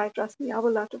to invite Rasmi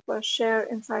Awala to first share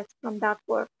insights from that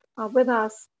work with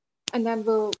us. And then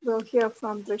we'll hear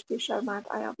from Drishti Sharma at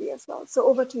IRB as well. So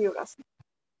over to you, Rasmi.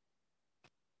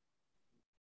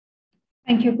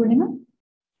 Thank you, Purnima.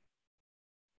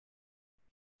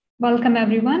 Welcome,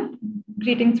 everyone.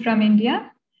 Greetings from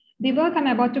India. The work I'm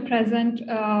about to present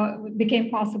became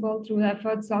possible through the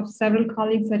efforts of several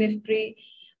colleagues at IFPRI,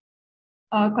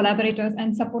 collaborators,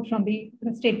 and support from the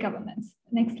state governments.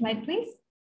 Next slide, please.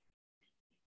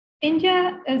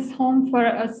 India is home for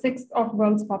 1/6 of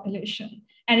world's population,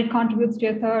 and it contributes to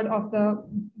 1/3 of the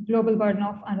global burden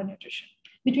of undernutrition.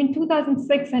 Between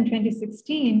 2006 and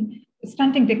 2016,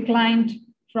 stunting declined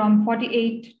from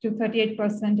 48% to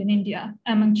 38% in India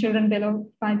among children below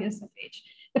 5 years of age.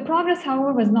 The progress,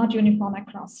 however, was not uniform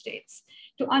across states.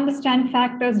 To understand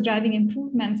factors driving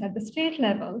improvements at the state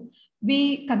level,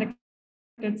 we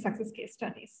conducted success case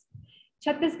studies.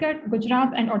 Chhattisgarh,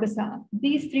 Gujarat, and Odisha,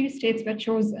 these 3 states were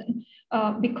chosen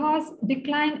because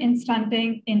decline in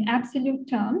stunting in absolute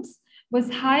terms was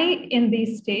high in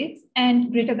these states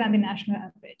and greater than the national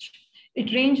average.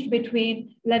 It ranged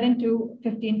between 11 to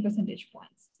 15 percentage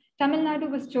points. Tamil Nadu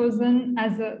was chosen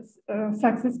as a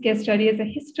success case study, as a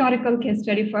historical case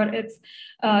study for its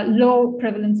low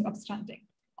prevalence of stunting.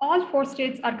 All 4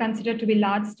 states are considered to be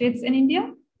large states in India,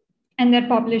 and their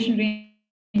population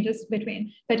ranges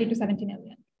between 30 to 70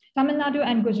 million. Tamil Nadu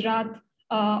and Gujarat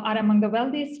are among the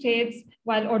wealthiest states,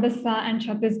 while Odisha and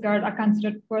Chhattisgarh are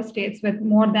considered poor states with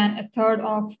more than 1/3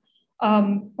 of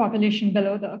population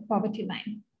below the poverty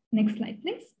line. Next slide,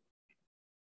 please.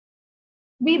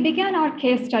 We began our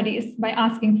case studies by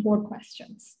asking 4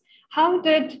 questions. How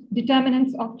did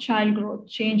determinants of child growth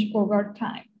change over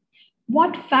time?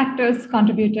 What factors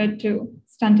contributed to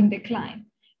stunting decline?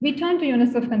 We turned to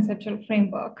UNICEF conceptual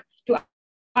framework to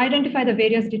identify the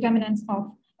various determinants of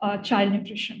child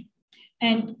nutrition.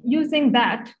 And using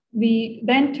that, we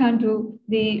then turned to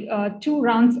the 2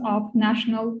 rounds of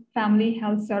National Family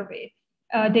Health Survey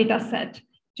data set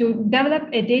to develop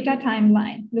a data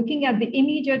timeline looking at the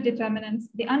immediate determinants,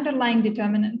 the underlying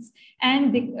determinants,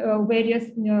 and the various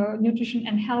nutrition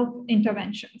and health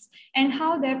interventions, and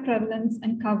how their prevalence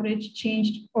and coverage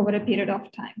changed over a period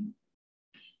of time.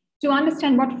 To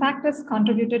understand what factors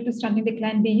contributed to stunting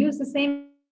decline, we used the same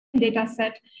data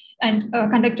set and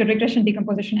conducted regression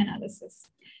decomposition analysis.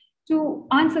 To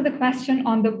answer the question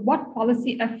on what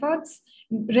policy efforts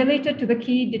related to the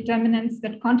key determinants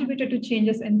that contributed to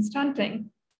changes in stunting,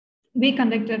 we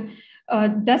conducted a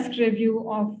desk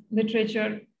review of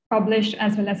literature published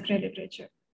as well as grey literature.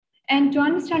 And to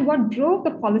understand what drove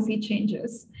the policy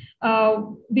changes,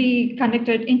 we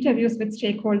conducted interviews with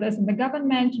stakeholders in the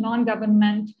government,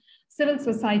 non-government, civil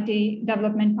society,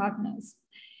 development partners.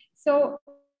 So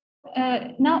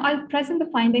now I'll present the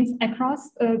findings across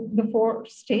the 4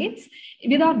 states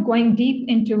without going deep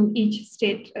into each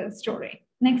state story.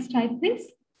 Next slide,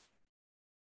 please.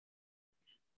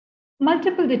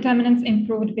 Multiple determinants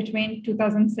improved between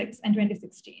 2006 and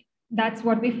 2016. That's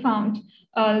what we found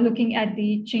looking at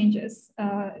the changes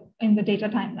in the data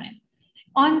timeline.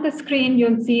 On the screen,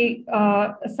 you'll see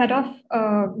a set of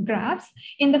graphs.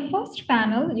 In the first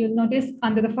panel, you'll notice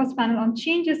under the first panel on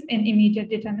changes in immediate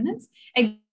determinants,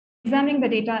 examining the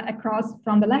data across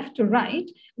from the left to right,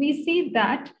 we see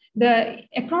that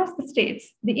across the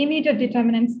states, the immediate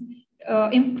determinants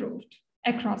improved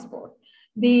across board.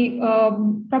 The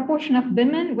proportion of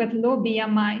women with low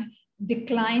BMI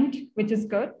declined, which is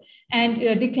good, and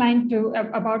declined to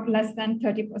about less than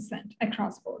 30%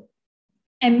 across board.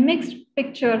 A mixed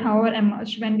picture, however,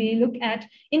 emerged when we look at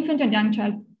infant and young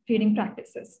child feeding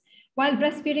practices. While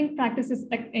breastfeeding practices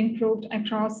improved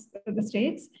across the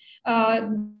states,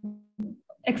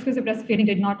 exclusive breastfeeding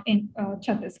did not in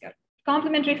Chhattisgarh.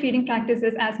 Complementary feeding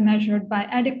practices as measured by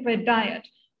adequate diet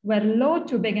were low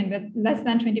to begin with, less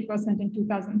than 20% in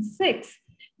 2006,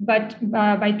 but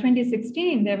by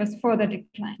 2016, there was further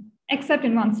decline, except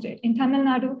in one state. In Tamil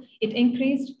Nadu, it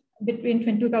increased between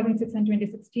 2006 and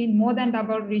 2016, more than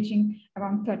double, reaching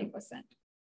around 30%.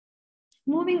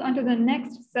 Moving on to the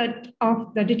next set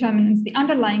of the determinants, the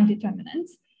underlying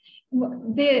determinants.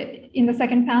 In the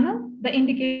second panel, the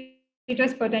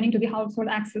indicators pertaining to the household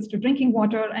access to drinking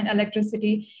water and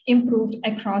electricity improved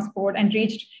across board and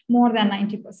reached more than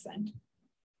 90%.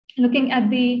 Looking at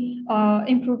the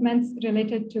improvements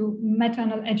related to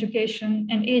maternal education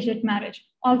and age at marriage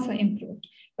also improved.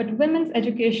 But women's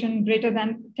education greater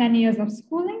than 10 years of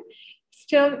schooling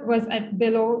still was at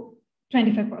below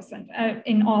 25%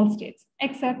 in all states,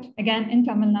 except again in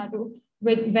Tamil Nadu,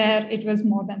 where it was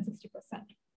more than 60%.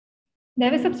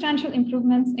 There were substantial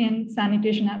improvements in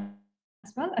sanitation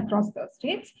as well across the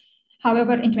states.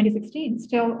 However, in 2016,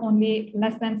 still only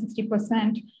less than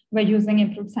 60% were using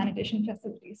improved sanitation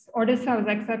facilities. Odisha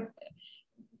was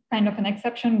kind of an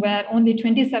exception where only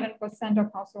 27% of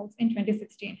households in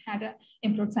 2016 had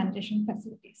improved sanitation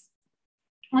facilities.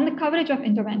 On the coverage of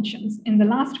interventions, in the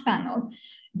last panel,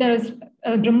 there is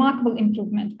a remarkable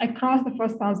improvement across the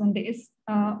first 1,000 days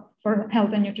for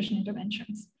health and nutrition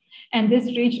interventions. And this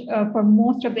reached, for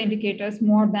most of the indicators,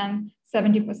 more than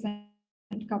 70%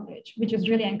 coverage, which is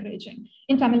really encouraging.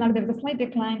 In Tamil Nadu, there was a slight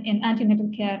decline in antenatal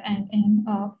care and in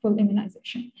full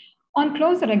immunization. On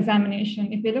closer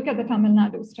examination, if we look at the Tamil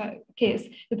Nadu case,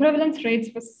 the prevalence rates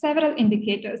for several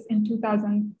indicators in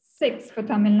 2006 for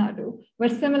Tamil Nadu were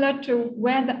similar to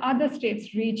where the other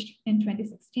states reached in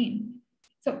 2016.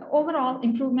 So overall,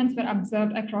 improvements were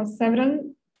observed across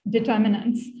several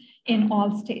determinants in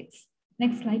all states.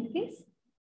 Next slide, please.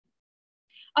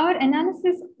 Our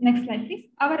analysis, next slide, please.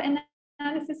 Our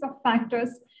analysis of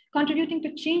factors contributing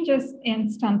to changes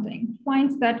in stunting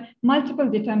finds that multiple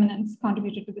determinants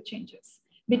contributed to the changes.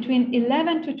 Between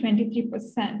 11 to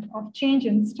 23% of change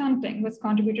in stunting was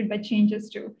contributed by changes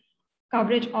to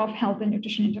coverage of health and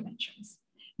nutrition interventions,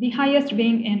 the highest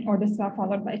being in Odisha,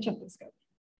 followed by Chhattisgarh.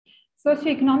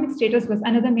 Socioeconomic status was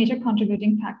another major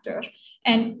contributing factor,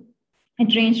 and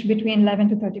it ranged between 11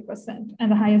 to 30%,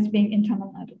 and the highest being in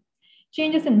Tamil Nadu.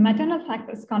 Changes in maternal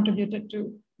factors contributed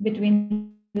to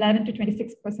between 11 to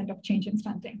 26% of change in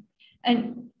stunting.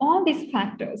 And all these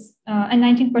factors, and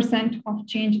 19% of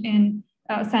change in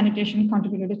sanitation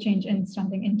contributed to change in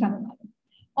stunting in Tamil Nadu.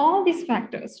 All these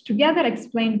factors together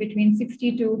explain between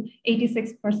 60 to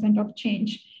 86% of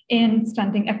change in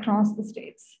stunting across the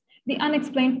states. The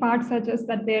unexplained part suggests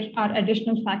that there are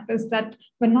additional factors that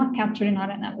were not captured in our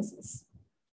analysis.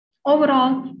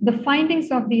 Overall, the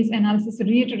findings of these analyses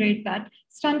reiterate that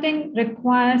stunting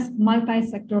requires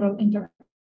multi-sectoral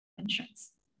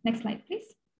interventions. Next slide,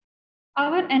 please.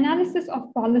 Our analysis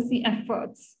of policy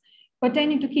efforts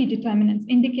pertaining to key determinants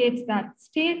indicates that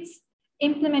states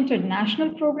implemented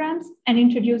national programs and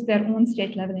introduced their own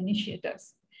state-level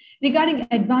initiatives. Regarding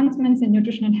advancements in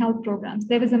nutrition and health programs,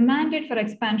 there was a mandate for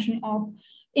expansion of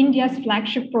India's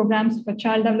flagship programs for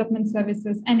child development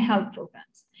services and health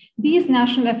programs. These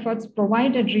national efforts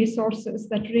provided resources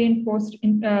that reinforced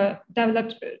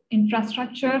developed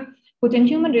infrastructure, put in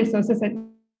human resources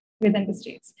within the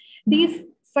states. These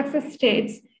success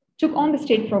states took on the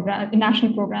state program, the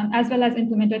national program, as well as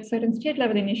implemented certain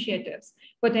state-level initiatives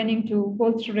pertaining to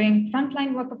bolstering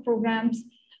frontline worker programs,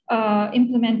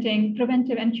 implementing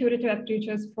preventive and curative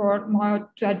approaches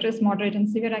to address moderate and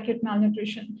severe acute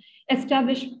malnutrition,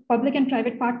 establish public and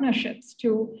private partnerships to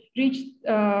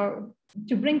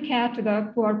bring care to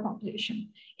the poor population.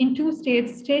 In 2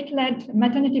 states, state-led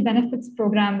maternity benefits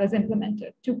program was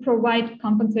implemented to provide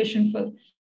compensation for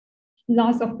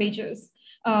loss of wages,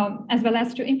 as well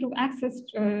as to improve access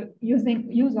to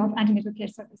use of antenatal care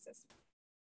services.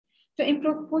 To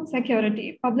improve food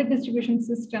security, public distribution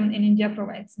system in India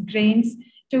provides grains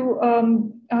to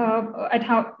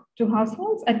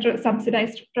households at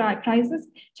subsidized prices.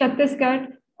 Chhattisgarh,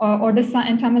 Odisha,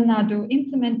 and Tamil Nadu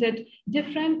implemented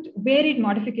different varied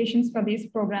modifications for these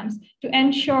programs to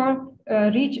ensure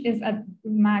reach is at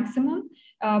maximum,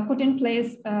 put in place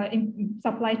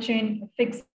supply chain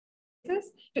fixes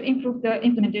to improve the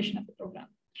implementation of the program.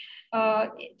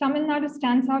 Tamil Nadu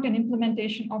stands out in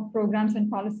implementation of programs and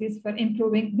policies for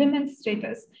improving women's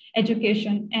status,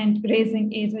 education, and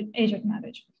raising age of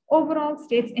marriage. Overall,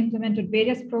 states implemented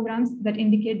various programs that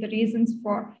indicate the reasons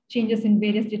for changes in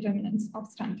various determinants of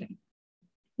stunting.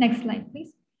 Next slide,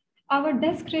 please. Our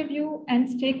desk review and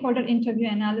stakeholder interview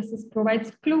analysis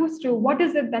provides clues to what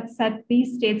is it that set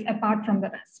these states apart from the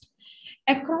rest.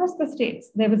 Across the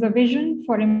states, there was a vision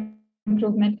for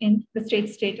improvement in the state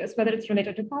status, whether it's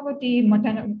related to poverty,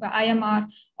 maternal, IMR,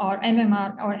 or MMR,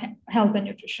 or health and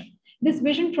nutrition. This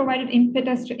vision provided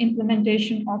impetus to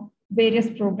implementation of various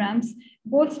programs,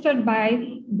 bolstered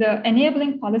by the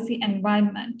enabling policy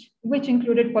environment, which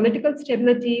included political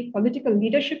stability, political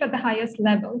leadership at the highest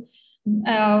level,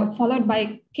 followed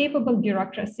by capable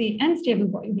bureaucracy and stable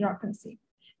bureaucracy.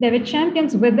 There were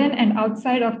champions within and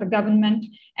outside of the government,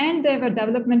 and there were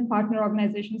development partner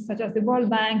organizations such as the World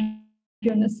Bank,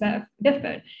 UNICEF,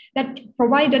 DFID, that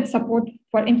provided support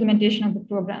for implementation of the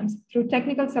programs through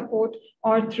technical support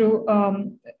or through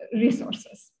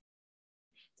resources.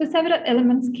 So several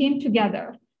elements came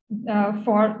together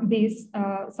for these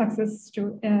success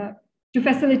to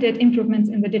facilitate improvements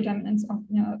in the determinants of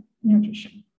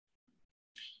nutrition.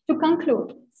 To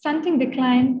conclude, stunting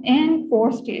decline in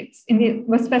 4 states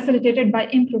was facilitated by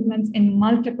improvements in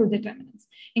multiple determinants,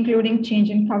 including change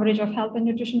in coverage of health and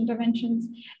nutrition interventions,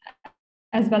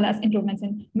 as well as improvements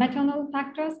in maternal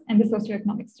factors and the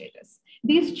socioeconomic status.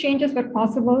 These changes were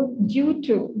possible due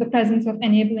to the presence of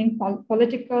enabling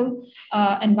political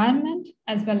environment,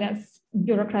 as well as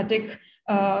bureaucratic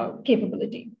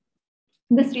capability.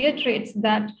 This reiterates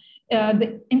that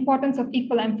the importance of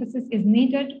equal emphasis is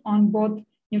needed on both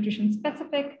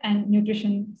nutrition-specific and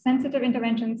nutrition-sensitive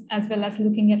interventions, as well as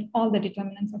looking at all the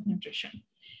determinants of nutrition.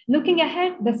 Looking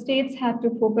ahead, the states have to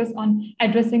focus on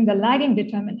addressing the lagging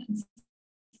determinants.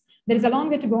 There is a long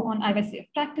way to go on IVCF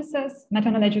practices,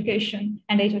 maternal education,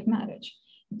 and age of marriage.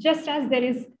 Just as there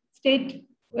is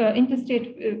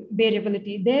interstate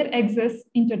variability, there exists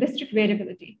inter-district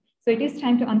variability. So it is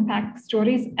time to unpack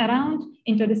stories around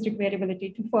inter-district variability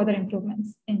to further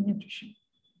improvements in nutrition.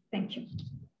 Thank you.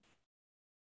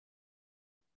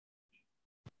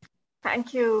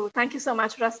 Thank you. Thank you so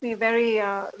much, Rasmi.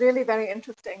 Really very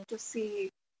interesting to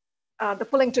see the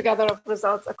pulling together of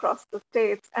results across the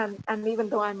states. And even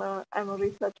though I'm a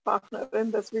research partner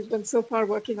in this, we've been so far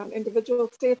working on individual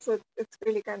states. So it's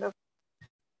really kind of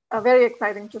very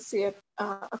exciting to see it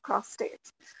across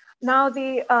states. Now,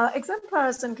 the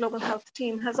Exemplars and Global Health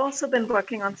team has also been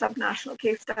working on subnational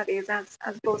case studies, as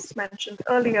Bose mentioned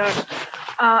earlier.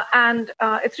 And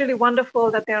it's really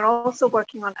wonderful that they're also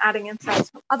working on adding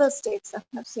insights from other states that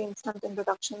have seen stunting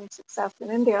reduction success in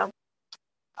India.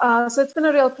 So it's been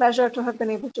a real pleasure to have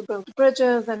been able to build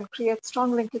bridges and create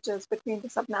strong linkages between the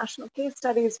subnational case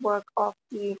studies work of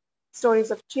the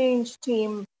Stories of Change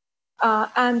team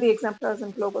and the Exemplars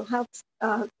and Global Health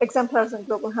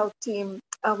team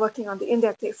working on the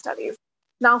India case studies.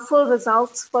 Now, full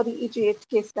results for the EGH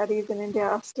case studies in India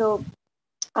are still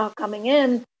coming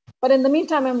in. But in the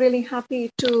meantime, I'm really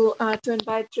happy to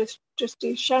invite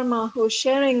Trishti Sharma,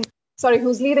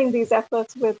 who's leading these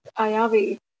efforts with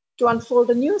IAVI, to unfold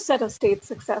a new set of state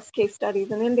success case studies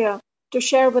in India, to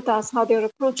share with us how they're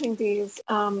approaching these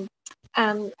and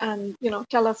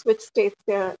tell us which states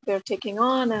they're taking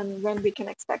on and when we can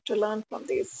expect to learn from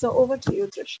these. So over to you,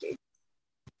 Trishti.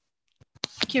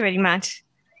 Thank you very much.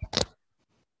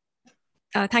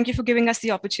 Thank you for giving us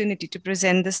the opportunity to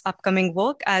present this upcoming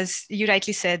work. As you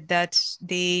rightly said, that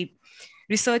the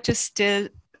research is still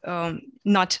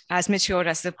not as mature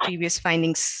as the previous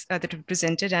findings that were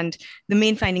presented, and the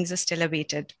main findings are still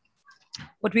awaited.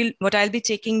 What I'll be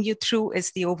taking you through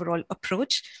is the overall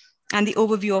approach and the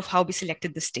overview of how we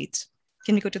selected the states.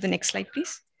 Can we go to the next slide,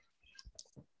 please?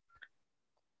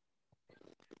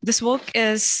 This work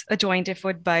is a joint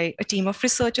effort by a team of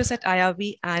researchers at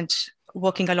IRB and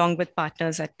working along with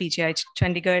partners at PGI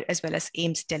Chandigarh as well as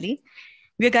AIMS Delhi.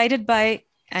 We are guided by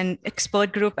an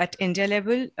expert group at India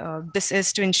level. This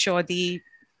is to ensure the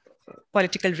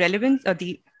political relevance or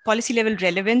the policy level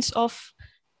relevance of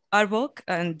our work.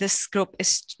 And this group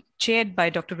is chaired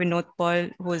by Dr. Vinod Paul,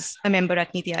 who is a member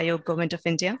at Niti Aayog, Government of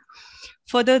India.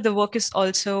 Further, the work is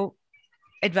also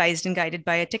advised and guided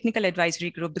by a technical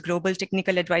advisory group. The Global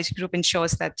Technical Advisory Group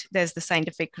ensures that there's the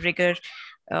scientific rigor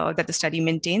that the study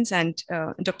maintains. And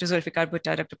Dr. Zulfikar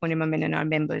Bhutta, Dr. Purnima Menon are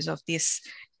members of this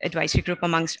advisory group,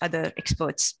 amongst other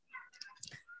experts.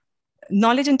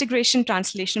 Knowledge integration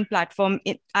translation platform,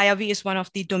 IRV is one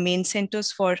of the domain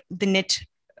centers for the NIT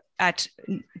at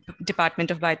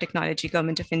Department of Biotechnology,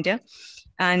 Government of India.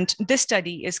 And this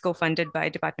study is co-funded by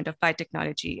Department of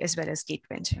Biotechnology as well as Gate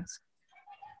Ventures.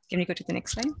 Can we go to the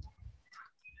next slide?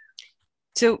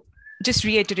 So just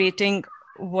reiterating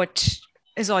what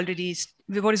is already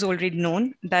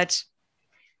known, that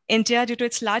India, due to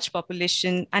its large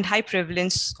population and high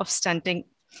prevalence of stunting,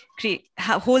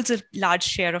 holds a large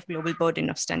share of global burden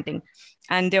of stunting.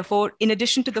 And therefore, in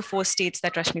addition to the 4 states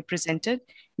that Rashmi presented,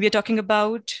 we are talking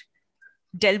about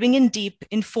delving in deep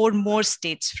in 4 more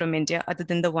states from India, other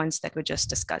than the ones that were just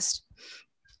discussed.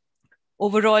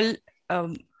 Overall,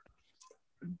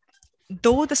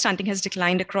 though the stunting has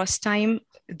declined across time,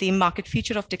 the market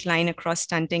feature of decline across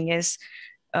stunting is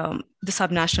the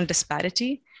subnational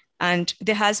disparity. And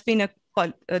there has been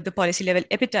the policy level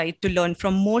appetite to learn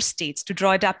from more states, to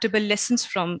draw adaptable lessons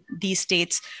from these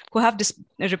states who have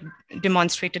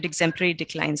demonstrated exemplary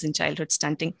declines in childhood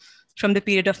stunting from the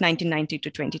period of 1990 to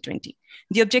 2020.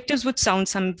 The objectives would sound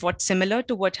somewhat similar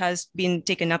to what has been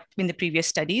taken up in the previous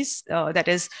studies, that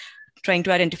is, trying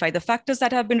to identify the factors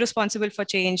that have been responsible for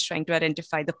change, trying to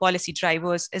identify the policy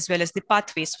drivers, as well as the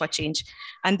pathways for change.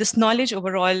 And this knowledge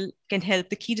overall can help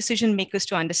the key decision makers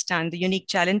to understand the unique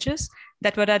challenges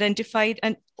that were identified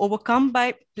and overcome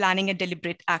by planning and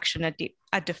deliberate action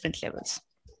at different levels.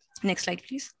 Next slide,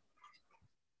 please.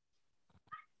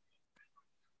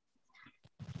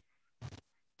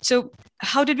 So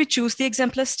how did we choose the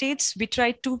exemplar states? We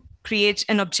tried to create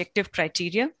an objective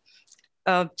criteria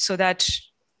so that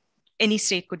any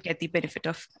state could get the benefit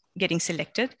of getting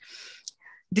selected.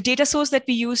 The data source that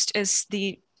we used is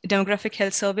the Demographic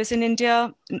Health Service in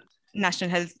India,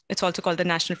 National Health, it's also called the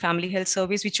National Family Health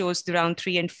Service. We chose the round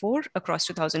 3 and 4 across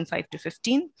 2005 to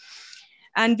 15.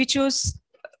 And we chose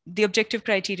the objective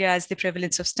criteria as the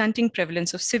prevalence of stunting,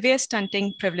 prevalence of severe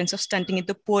stunting, prevalence of stunting in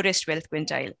the poorest wealth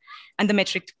quintile. And the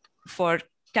metric for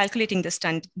calculating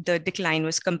the decline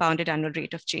was compounded annual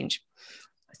rate of change.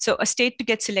 So a state to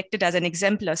get selected as an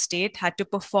exemplar state had to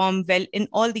perform well in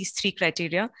all these 3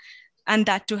 criteria, and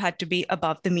that too had to be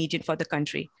above the median for the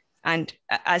country. And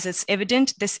as it's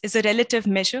evident, this is a relative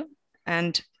measure,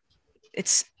 and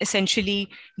it's essentially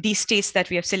these states that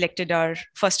we have selected are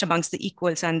first amongst the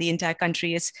equals, and the entire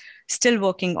country is still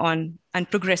working on and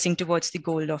progressing towards the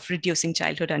goal of reducing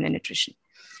childhood undernutrition.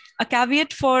 A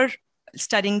caveat for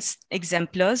studying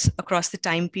exemplars across the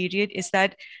time period is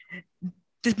that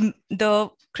the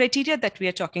criteria that we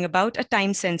are talking about are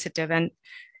time sensitive. And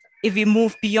if we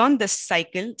move beyond this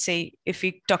cycle, say, if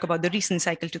we talk about the recent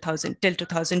cycle 2000 till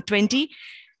 2020,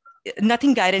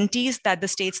 nothing guarantees that the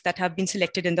states that have been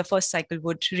selected in the first cycle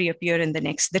would reappear in the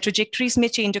next. The trajectories may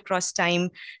change across time.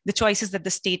 The choices that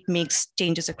the state makes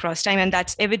changes across time. And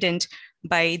that's evident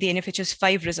by the NFHS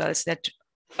 5 results, that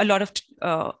a lot of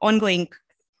ongoing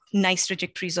nice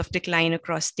trajectories of decline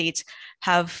across states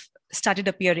have started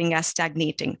appearing as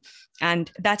stagnating.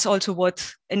 And that's also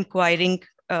worth inquiring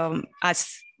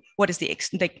as what is the,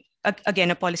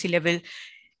 again, a policy level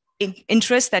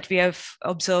interest that we have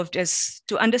observed is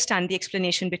to understand the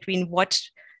explanation between what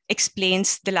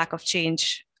explains the lack of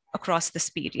change across this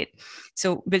period.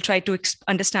 So we'll try to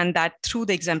understand that through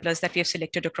the exemplars that we have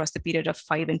selected across the period of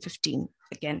 5 and 15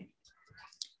 again.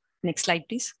 Next slide,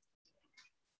 please.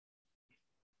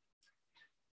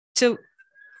 So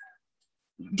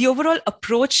the overall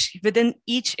approach within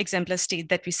each exemplar state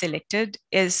that we selected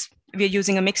is we're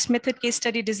using a mixed method case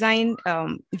study design,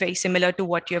 very similar to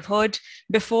what you have heard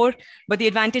before. But the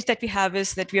advantage that we have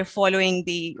is that we are following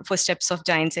the footsteps of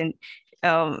giants, and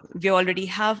we already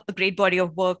have a great body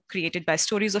of work created by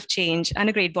Stories of Change and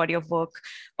a great body of work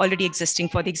already existing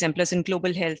for the exemplars in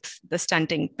global health, the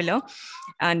stunting pillar.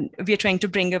 And we are trying to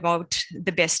bring about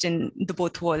the best in the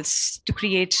both worlds to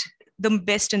create the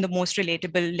best and the most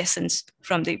relatable lessons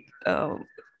from the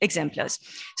exemplars.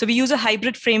 So we use a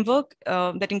hybrid framework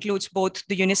that includes both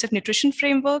the UNICEF nutrition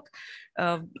framework,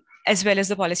 as well as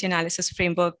the policy analysis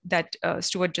framework that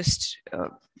Stuart just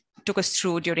took us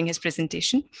through during his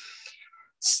presentation.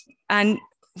 And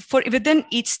within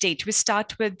each state, we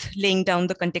start with laying down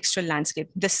the contextual landscape.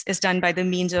 This is done by the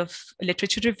means of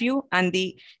literature review, and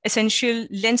the essential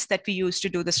lens that we use to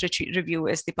do this review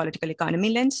is the political economy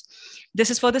lens. This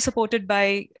is further supported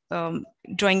by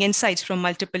drawing insights from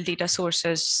multiple data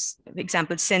sources,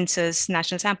 example, census,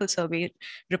 national sample survey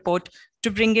report,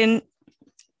 to bring in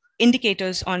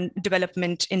indicators on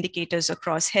development indicators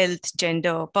across health,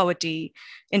 gender, poverty,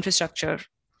 infrastructure,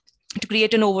 to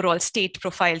create an overall state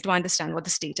profile to understand what the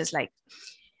state is like.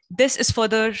 This is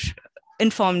further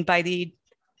informed by the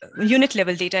unit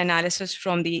level data analysis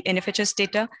from the NFHS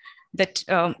data that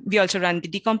we also run the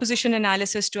decomposition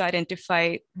analysis to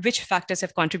identify which factors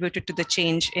have contributed to the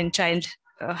change in child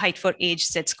height for age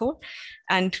Z-score,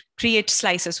 and create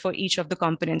slices for each of the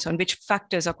components on which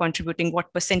factors are contributing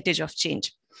what percentage of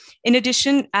change. In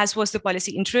addition, as was the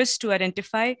policy interest, to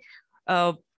identify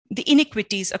the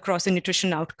inequities across the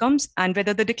nutrition outcomes and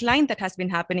whether the decline that has been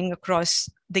happening across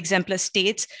the exemplar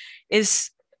states is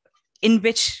in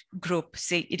which group,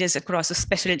 say it is across a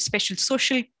special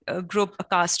social group, a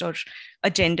caste or a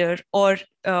gender, or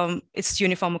it's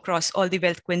uniform across all the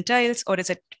wealth quintiles, or is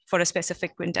it for a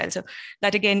specific quintile? So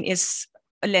that again is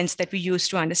a lens that we use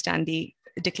to understand the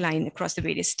decline across the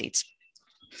various states.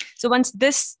 So once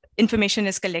this information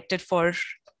is collected for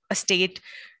a state,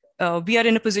 we are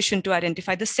in a position to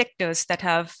identify the sectors that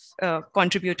have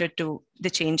contributed to the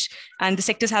change. And the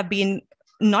sectors have been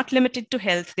not limited to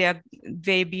health. They are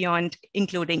way beyond,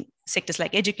 including sectors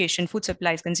like education, food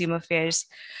supplies, consumer affairs,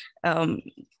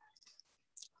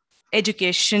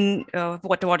 education,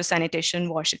 water sanitation,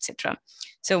 wash, etc.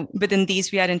 So within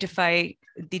these, we identify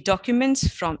the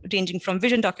documents ranging from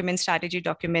vision documents, strategy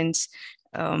documents,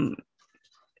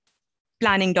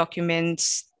 planning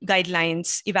documents,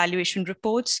 guidelines, evaluation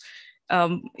reports,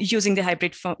 using the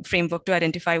hybrid framework to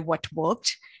identify what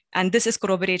worked. And this is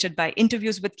corroborated by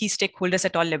interviews with key stakeholders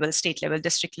at all levels, state level,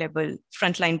 district level,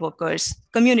 frontline workers,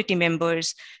 community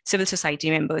members, civil society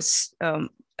members,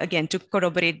 again, to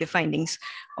corroborate the findings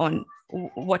on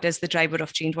what is the driver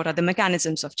of change, what are the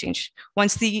mechanisms of change.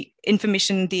 Once the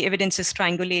information, the evidence is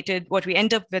triangulated, what we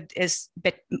end up with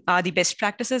are the best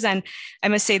practices. And I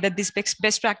must say that these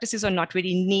best practices are not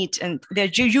very neat, and they're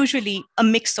usually a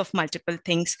mix of multiple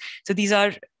things. So these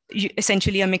are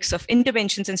essentially a mix of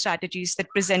interventions and strategies that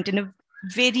present in a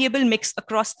variable mix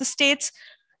across the states,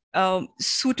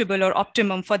 suitable or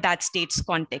optimum for that state's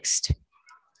context.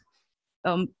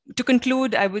 To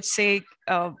conclude, I would say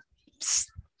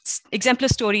exemplar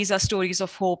stories are stories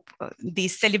of hope.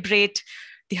 These celebrate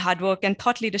the hard work and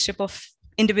thought leadership of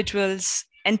individuals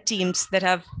and teams that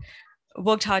have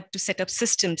worked hard to set up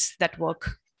systems that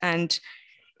work. And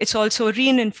it's also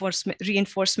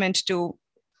reinforcement to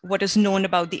what is known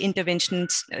about the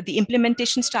interventions, the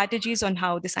implementation strategies on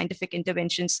how the scientific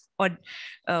interventions or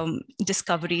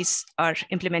discoveries are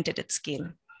implemented at scale.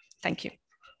 Thank you.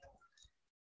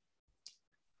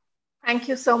 Thank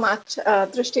you so much,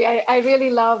 Drishti. I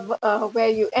really love where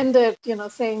you ended,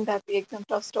 saying that the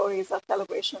exemplar stories are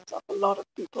celebrations of a lot of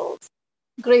people's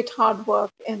great hard work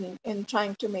in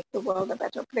trying to make the world a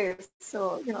better place.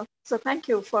 So, so thank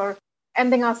you for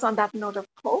ending us on that note of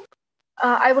hope.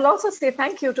 I will also say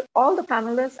thank you to all the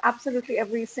panelists. Absolutely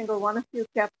every single one of you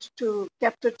kept to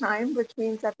time, which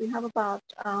means that we have about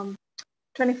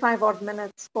 25 odd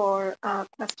minutes for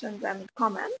questions and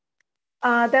comments.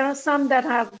 There are some that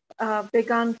have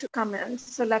begun to come in,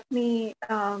 so let me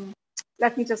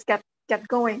just get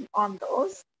going on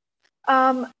those.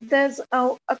 There's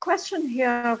a question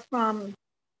here from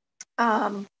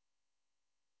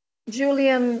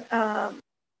Julian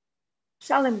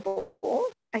Schallenbohl.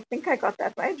 I think I got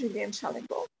that right, Julian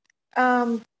Schallenbohl.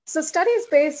 So studies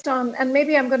based on, and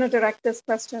maybe I'm going to direct this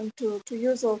question to you,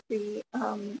 Zolfi.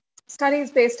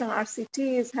 Studies based on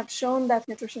RCTs have shown that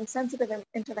nutrition-sensitive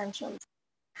interventions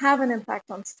have an impact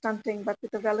on stunting, but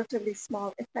with a relatively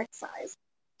small effect size.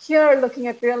 Here, looking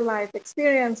at real-life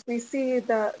experience, we see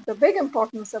the big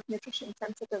importance of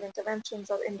nutrition-sensitive interventions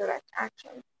or indirect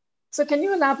action. So can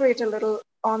you elaborate a little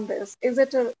on this? Is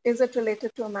it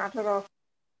related to a matter of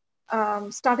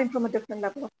starting from a different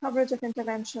level of coverage of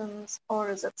interventions, or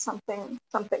is it something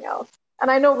else? And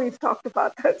I know we've talked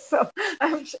about this, so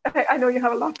I know you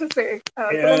have a lot to say.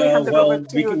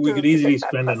 We could easily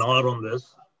spend an hour on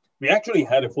this. We actually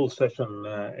had a full session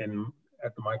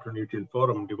at the Micronutrient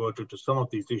Forum devoted to some of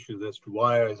these issues as to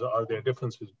why are there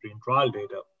differences between trial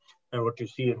data and what you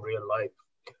see in real life.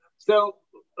 So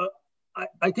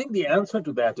I think the answer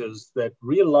to that is that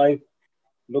real life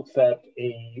looks at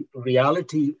a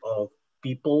reality of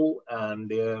people and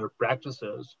their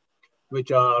practices,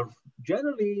 which are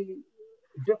generally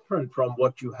different from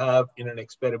what you have in an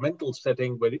experimental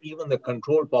setting where even the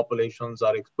control populations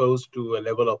are exposed to a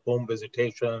level of home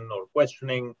visitation or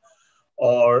questioning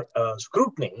or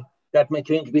scrutiny that may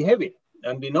change behavior.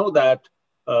 And we know that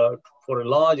for a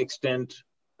large extent,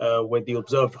 with the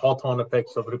observed Hawthorne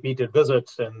effects of repeated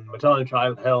visits in maternal and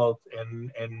child health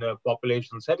in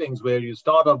population settings where you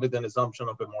start off with an assumption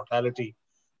of a mortality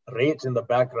rate in the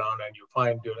background, and you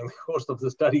find during the course of the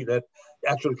study that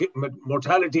actual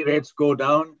mortality rates go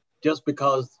down just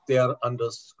because they are under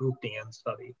scrutiny and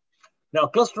study. Now,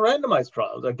 cluster randomized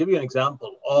trials, I'll give you an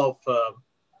example of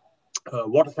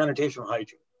water sanitation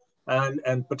hygiene.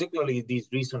 And particularly these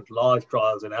recent large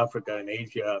trials in Africa and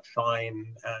Asia,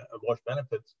 SHINE, WASH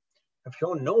benefits, have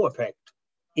shown no effect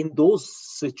in those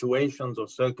situations or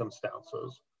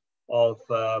circumstances of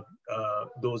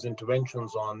those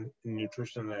interventions on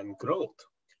nutrition and growth.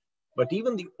 But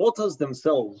even the authors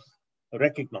themselves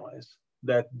recognize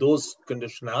that those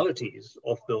conditionalities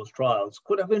of those trials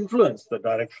could have influenced the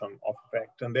direction of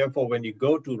effect. And therefore, when you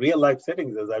go to real life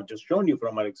settings, as I've just shown you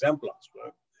from our Exemplars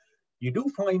work, you do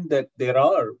find that there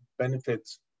are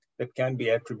benefits that can be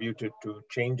attributed to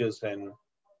changes in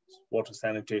water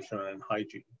sanitation and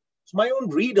hygiene. So my own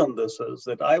read on this is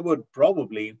that I would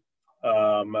probably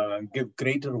give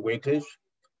greater weightage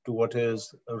to what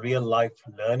is real life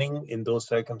learning in those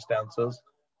circumstances,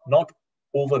 not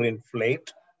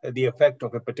overinflate the effect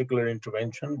of a particular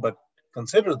intervention, but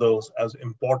consider those as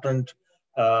important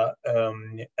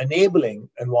enabling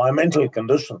environmental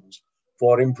conditions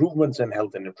for improvements in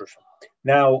health and nutrition.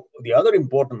 Now, the other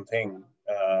important thing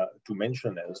to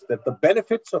mention is that the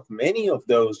benefits of many of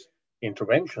those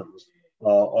interventions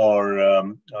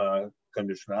or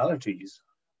conditionalities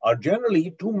are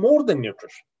generally to more than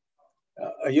nutrition.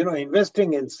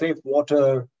 Investing in safe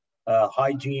water,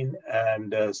 hygiene,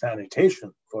 and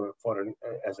sanitation,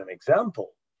 as an example,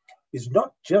 is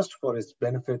not just for its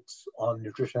benefits on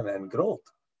nutrition and growth.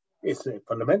 It's a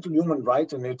fundamental human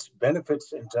right, and its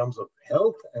benefits in terms of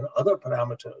health and other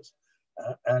parameters.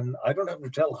 And I don't have to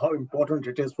tell how important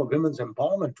it is for women's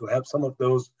empowerment to have some of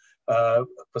those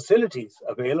facilities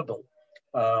available,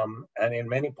 and in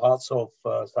many parts of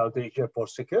South Asia for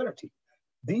security.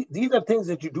 These are things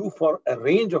that you do for a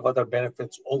range of other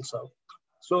benefits also.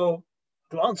 So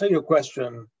to answer your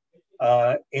question,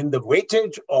 in the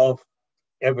weightage of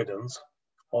evidence,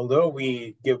 although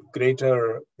we give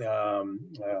greater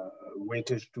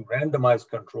weightage to randomized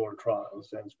controlled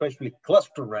trials, and especially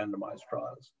cluster randomized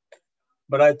trials,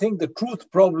 but I think the truth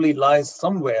probably lies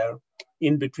somewhere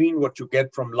in between what you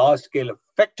get from large-scale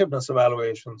effectiveness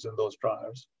evaluations in those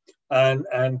trials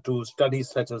and to studies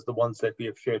such as the ones that we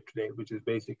have shared today, which is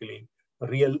basically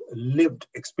real lived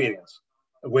experience,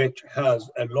 which has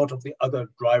a lot of the other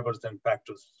drivers and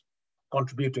factors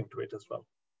contributing to it as well.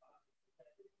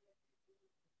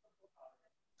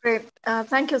 Great.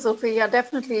 Thank you, Zulfi. Yeah,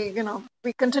 definitely,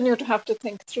 we continue to have to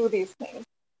think through these things.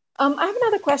 I have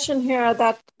another question here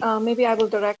that maybe I will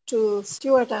direct to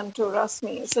Stuart and to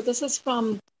Rasmi. So this is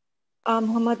from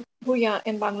Muhammad Bhuya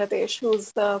in Bangladesh,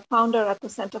 who's the founder at the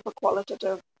Center for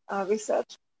Qualitative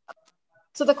Research.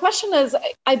 So the question is,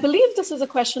 I believe this is a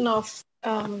question of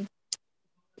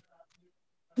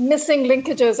missing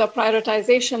linkages or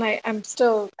prioritization.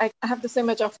 I have this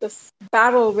image of this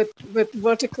barrel with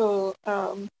vertical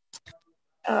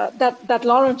that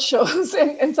Lawrence shows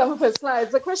in some of his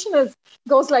slides. The question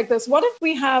goes like this: what if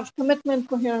we have commitment,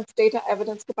 coherence, data,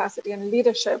 evidence, capacity, and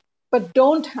leadership, but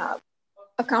don't have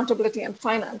accountability and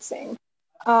financing?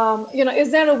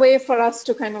 Is there a way for us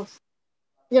to kind of,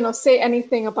 say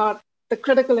anything about the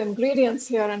critical ingredients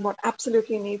here and what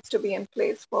absolutely needs to be in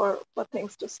place for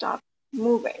things to start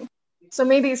moving? So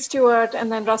maybe Stuart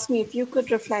and then Rasmi, if you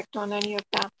could reflect on any of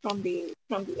that from the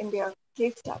India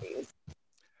case studies.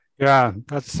 Yeah,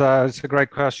 it's a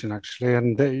great question, actually.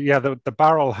 And the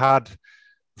barrel had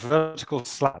vertical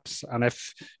slats. And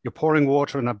if you're pouring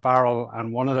water in a barrel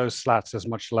and one of those slats is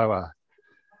much lower,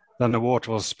 then the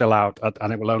water will spill out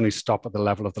and it will only stop at the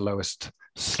level of the lowest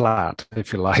slat,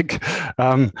 if you like.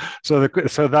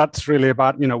 So that's really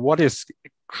about, what is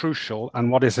crucial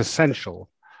and what is essential,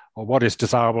 or what is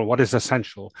desirable, what is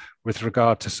essential with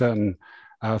regard to certain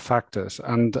factors.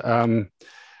 And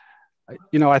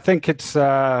I think it's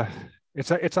a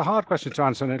hard question to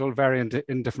answer, and it'll vary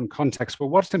in different contexts. But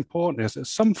what's important is that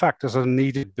some factors are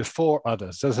needed before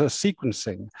others. There's a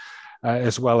sequencing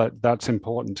as well that's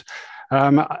important.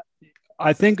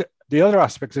 I think the other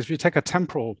aspect is if you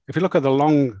look at the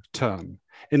long term,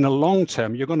 in the long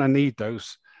term, you're going to need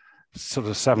those sort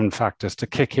of 7 factors to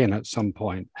kick in at some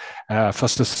point for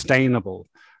sustainable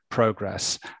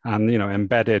progress and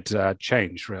embedded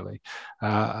change. Really,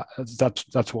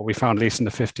 that's what we found, at least in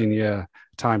the 15-year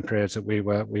time periods that we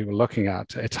were looking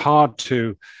at. It's hard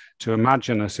to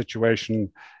imagine a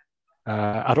situation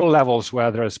at all levels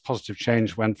where there is positive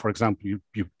change when, for example,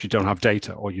 you don't have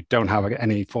data or you don't have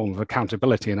any form of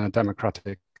accountability in a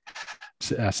democratic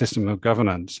system of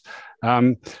governance.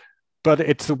 But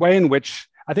it's the way in which,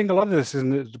 I think a lot of this is in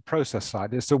the process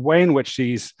side, it's the way in which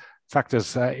these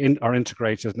factors are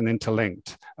integrated and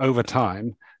interlinked over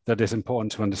time that is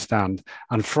important to understand.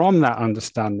 And from that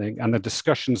understanding and the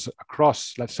discussions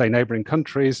across, let's say, neighboring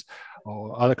countries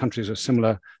or other countries are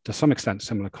similar, to some extent,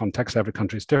 similar context. Every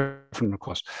country is different, of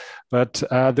course, but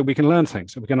that we can learn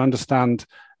things, that we can understand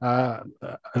at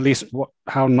least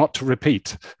how not to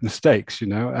repeat mistakes,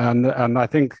 and I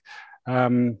think,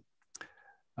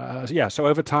 so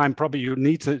over time, probably you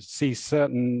need to see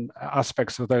certain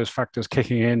aspects of those factors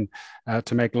kicking in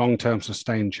to make long-term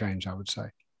sustained change, I would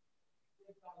say.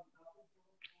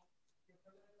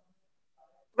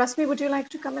 Rasmi, would you like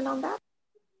to comment on that?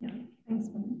 Yeah, thanks.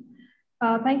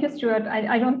 Thank you, Stuart.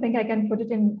 I don't think I can put it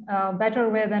in a better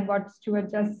way than what Stuart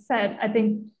just said. I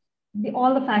think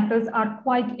all the factors are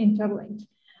quite interlinked.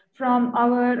 From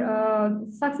our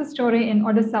success story in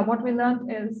Odisha, what we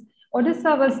learned is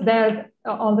Odisha was there,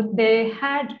 they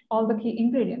had all the key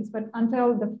ingredients, but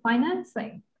until the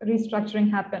financing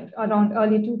restructuring happened around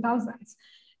early 2000s,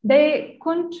 they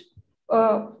couldn't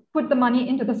put the money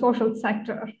into the social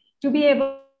sector to be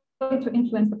able to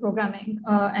influence the programming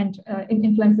and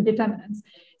influence the determinants.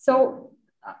 So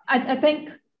I think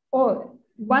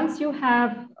once you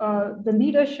have the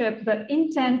leadership, the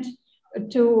intent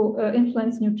to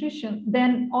influence nutrition,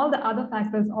 then all the other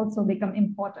factors also become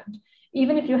important.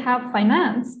 Even if you have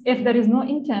finance, if there is no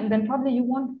intent, then probably you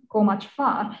won't go much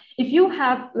far. If you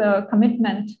have the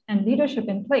commitment and leadership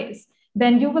in place,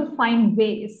 then you will find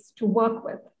ways to work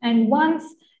with. And once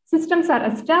systems are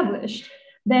established,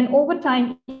 then over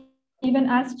time, even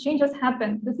as changes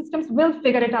happen, the systems will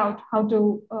figure it out how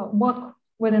to work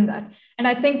within that. And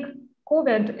I think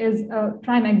COVID is a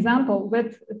prime example.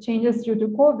 With changes due to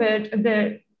COVID,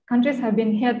 the countries have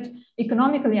been hit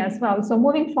economically as well. So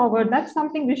moving forward, that's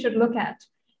something we should look at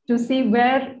to see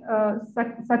where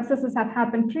successes have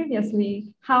happened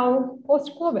previously, how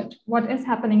post-COVID, what is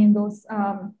happening in those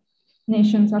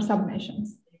nations or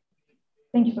sub-nations.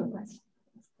 Thank you for the question.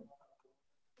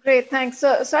 Great, thanks. So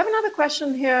I have another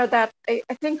question here that I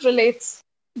think relates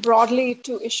broadly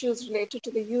to issues related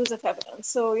to the use of evidence.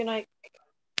 So,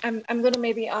 I'm going to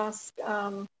maybe ask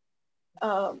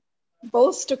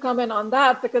Bose to comment on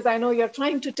that, because I know you're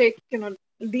trying to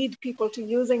lead people to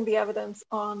using the evidence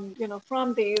on,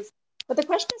 from these. But the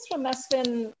question is from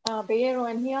Mesfin Bayero,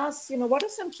 and he asks, what are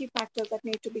some key factors that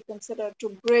need to be considered to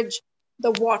bridge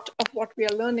the what of what we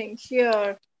are learning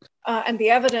here and the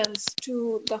evidence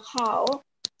to the how?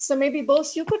 So maybe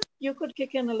Bose, you could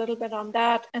kick in a little bit on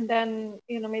that, and then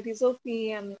maybe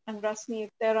Zofi and Rasmi,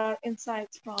 if there are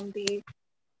insights from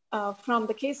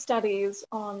the case studies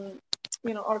on,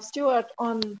 or Stuart,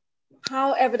 on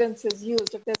how evidence is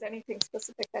used. If there's anything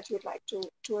specific that you'd like to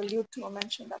allude to or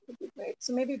mention, that would be great.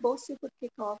 So maybe Bose, you could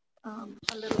kick off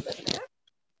a little bit there.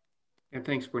 Yeah,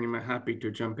 thanks, Purnima. Happy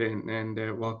to jump in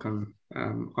and welcome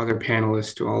other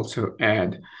panelists to also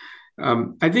add.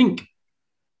 I think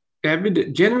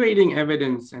generating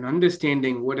evidence and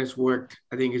understanding what has worked,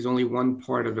 I think, is only one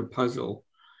part of the puzzle.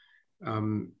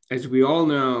 As we all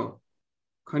know,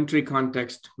 country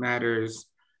context matters,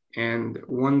 and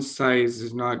one size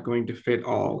is not going to fit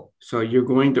all. So you're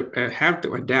going to have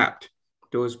to adapt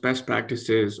those best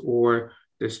practices or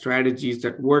the strategies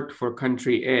that worked for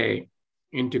country A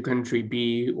into country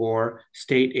B or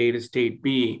state A to state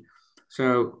B.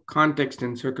 So context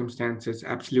and circumstances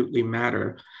absolutely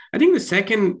matter. I think the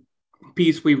second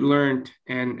piece we've learned,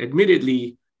 and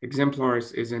admittedly,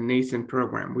 Exemplars is a nascent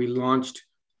program. We launched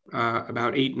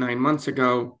about 8-9 months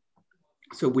ago.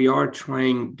 So we are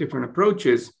trying different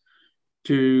approaches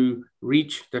to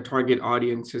reach the target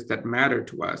audiences that matter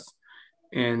to us.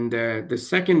 And the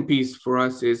second piece for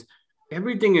us is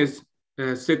everything is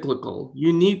cyclical.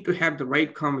 You need to have the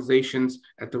right conversations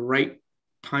at the right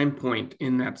time point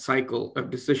in that cycle of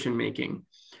decision making.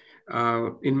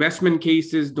 Investment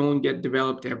cases don't get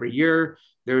developed every year.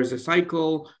 There is a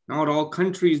cycle. Not all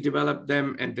countries develop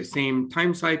them at the same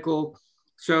time cycle.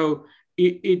 So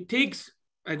it takes,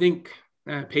 I think,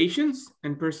 patience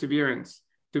and perseverance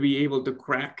to be able to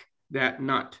crack that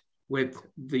nut with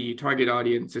the target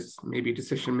audiences, maybe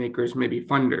decision makers, maybe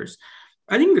funders.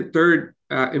 I think the third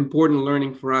important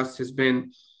learning for us has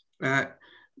been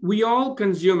we all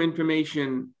consume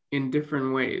information in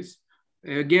different ways.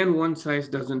 Again, one size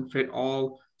doesn't fit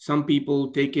all. Some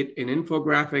people take it in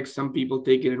infographics, some people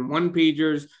take it in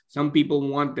one-pagers, some people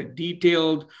want the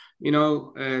detailed,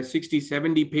 60,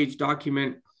 70-page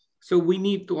document. So we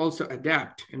need to also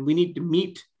adapt, and we need to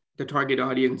meet the target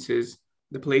audiences,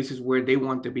 the places where they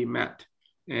want to be met.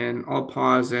 And I'll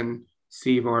pause and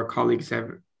see if our colleagues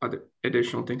have other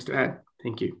additional things to add.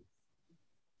 Thank you.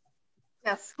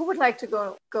 Yes, who would like to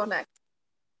go next?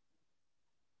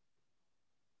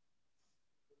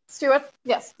 Stuart,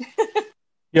 yes.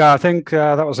 Yeah, I think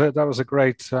that was a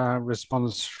great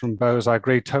response from Bose. I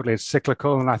agree totally. It's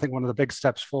cyclical, and I think one of the big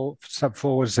step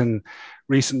forwards in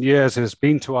recent years has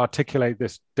been to articulate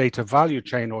this data value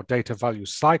chain or data value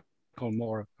cycle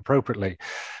more appropriately.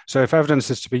 So if evidence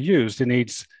is to be used, it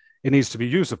needs to be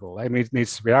usable. It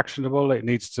needs to be actionable. It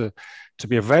needs to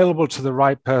be available to the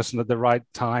right person at the right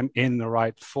time in the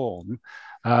right form,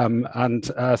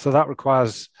 so that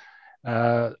requires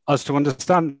us to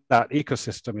understand that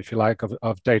ecosystem, if you like,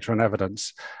 of data and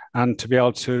evidence, and to be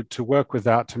able to work with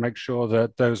that to make sure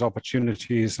that those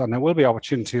opportunities, and there will be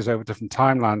opportunities over different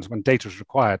timelines when data is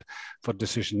required for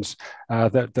decisions,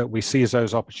 that we seize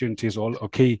those opportunities, or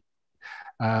key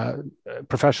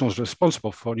professionals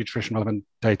responsible for nutrition relevant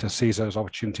data seize those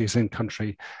opportunities in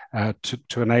country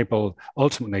to enable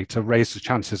ultimately to raise the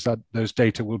chances that those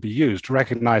data will be used,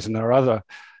 recognizing there are other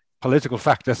political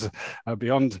factors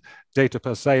beyond data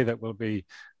per se that will be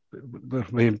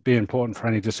important for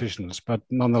any decisions. But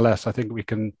nonetheless, I think we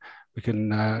can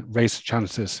raise the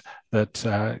chances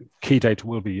that key data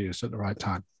will be used at the right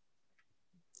time.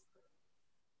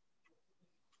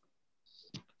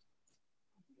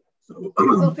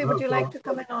 Sophie, would you like to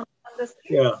comment on this?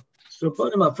 Yeah. So,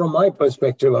 Purnima, from my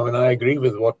perspective, I agree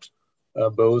with what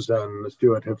Bose and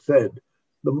Stuart have said.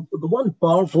 The one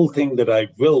powerful thing that I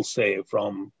will say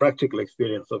from practical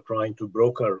experience of trying to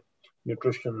broker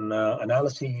nutrition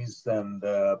analyses and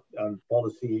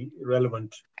policy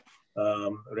relevant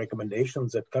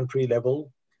recommendations at country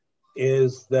level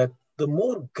is that the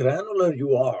more granular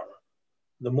you are,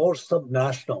 the more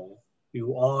subnational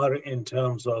you are in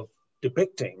terms of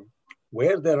depicting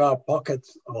where there are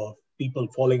pockets of people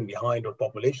falling behind or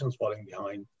populations falling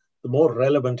behind, the more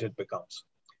relevant it becomes.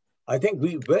 I think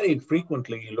we very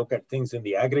frequently look at things in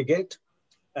the aggregate,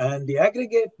 and the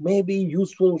aggregate may be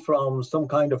useful from some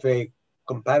kind of a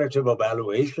comparative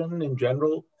evaluation in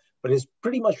general, but it's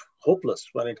pretty much hopeless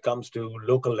when it comes to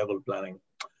local level planning.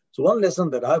 So one lesson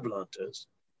that I've learned is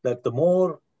that the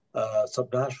more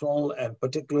subnational and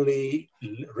particularly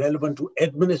relevant to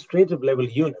administrative level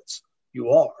units you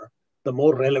are, the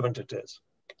more relevant it is.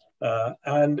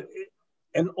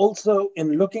 And also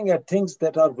in looking at things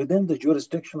that are within the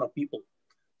jurisdiction of people.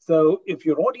 So if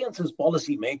your audience is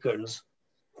policymakers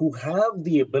who have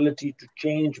the ability to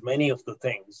change many of the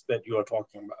things that you are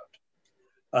talking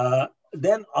about,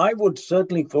 then I would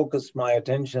certainly focus my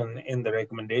attention in the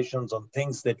recommendations on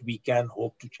things that we can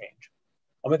hope to change.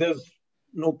 There's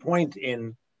no point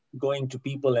in going to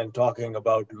people and talking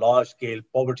about large-scale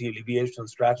poverty alleviation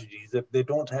strategies if they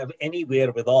don't have any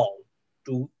wherewithal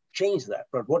to change that.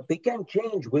 But what they can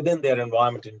change within their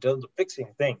environment in terms of fixing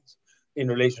things in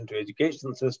relation to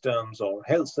education systems or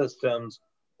health systems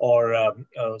or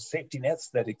safety nets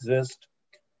that exist,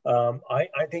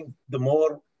 I think the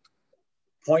more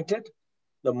pointed,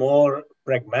 the more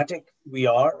pragmatic we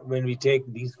are when we take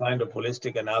these kind of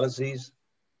holistic analyses,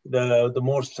 the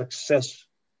more success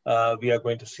we are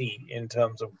going to see in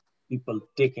terms of people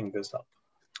taking this up.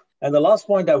 And the last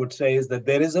point I would say is that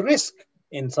there is a risk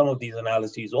in some of these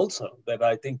analyses also that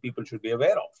I think people should be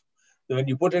aware of. So when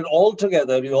you put it all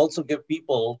together, you also give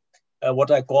people what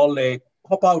I call a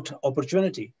pop-out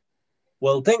opportunity.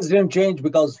 Well, things didn't change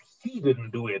because he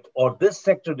didn't do it, or this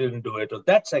sector didn't do it, or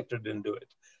that sector didn't do it.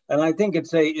 And I think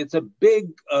it's a big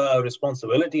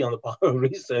responsibility on the part of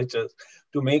researchers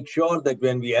to make sure that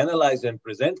when we analyze and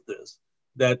present this,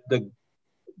 that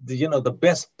the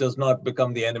best does not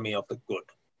become the enemy of the good.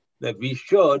 That we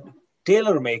should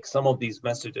tailor-make some of these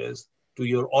messages to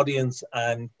your audience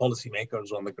and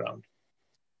policymakers on the ground.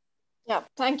 Yeah,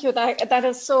 thank you. That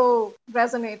is so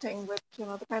resonating with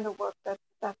the kind of work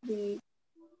that we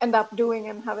end up doing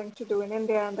and having to do in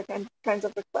India and the kinds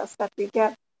of requests that we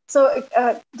get. So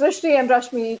Drishti and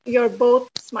Rashmi, you're both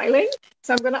smiling.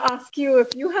 So I'm going to ask you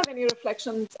if you have any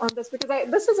reflections on this, because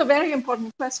this is a very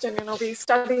important question. We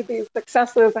study these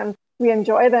successes and we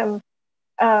enjoy them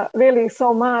really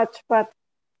so much, but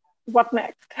what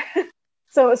next?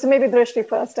 so maybe Drishti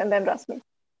first and then Rashmi.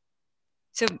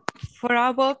 So for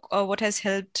our work, what has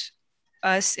helped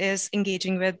us is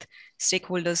engaging with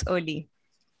stakeholders early.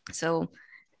 So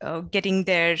getting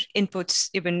their inputs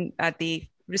even at the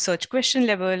research question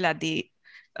level, at the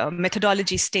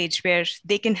methodology stage where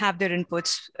they can have their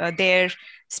inputs, their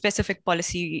specific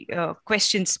policy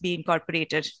questions be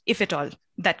incorporated, if at all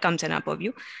that comes in our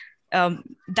purview.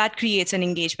 That creates an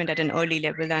engagement at an early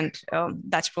level, and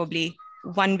that's probably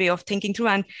one way of thinking through.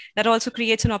 And that also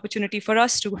creates an opportunity for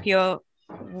us to hear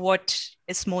what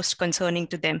is most concerning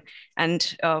to them,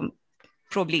 and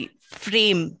probably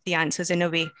frame the answers in a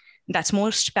way that's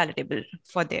most palatable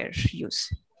for their use.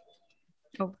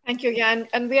 Oh. Thank you. Yeah,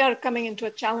 and we are coming into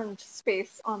a challenge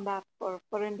space on that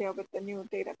for India with the new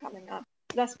data coming up.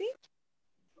 Rasmi?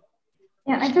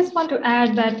 Yeah, I just want to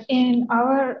add that in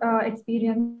our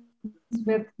experience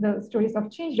with the stories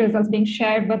of change results being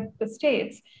shared with the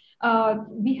states,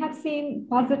 we have seen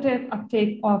positive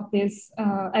uptake of this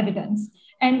evidence,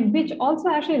 and which also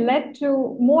actually led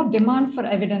to more demand for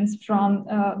evidence from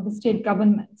the state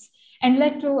governments and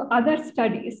led to other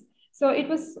studies. So it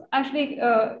was actually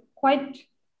quite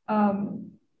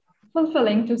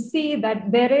fulfilling to see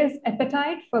that there is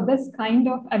appetite for this kind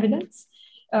of evidence.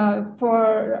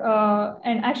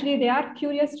 And actually they are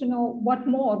curious to know what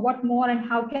more and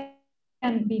how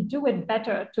can we do it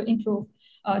better to improve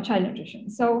child nutrition.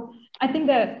 So I think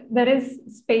that there is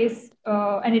space,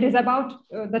 and it is about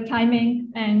the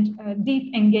timing and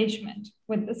deep engagement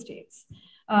with the states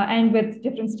and with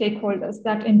different stakeholders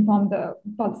that inform the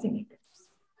policymakers.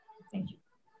 Thank you.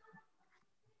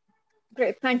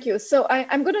 Great, thank you. So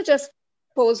I'm going to just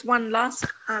pose one last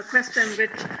question,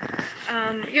 which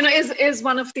is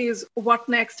one of these what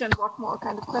next and what more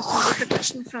kind of questions. It's a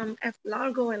question from F.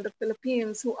 Largo in the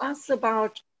Philippines, who asks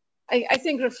about, I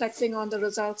think, reflecting on the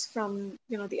results from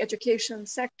the education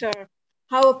sector,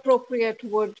 how appropriate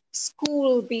would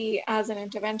school be as an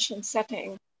intervention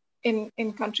setting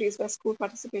in countries where school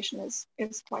participation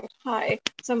is quite high.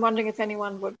 So I'm wondering if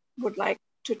anyone would like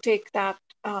to take that.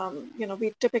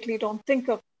 We typically don't think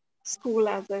of school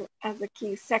as a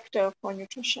key sector for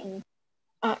nutrition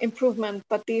improvement,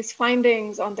 but these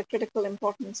findings on the critical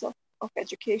importance of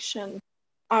education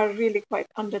are really quite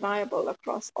undeniable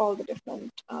across all the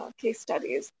different case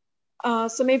studies.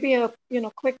 So maybe a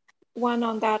quick one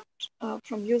on that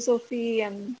from you, Zulfi,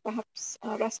 and perhaps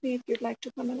Rasmi, if you'd like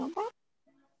to comment on that.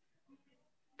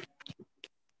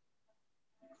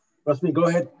 Rasmi, go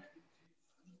ahead.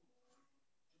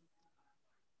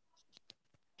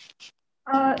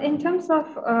 In terms of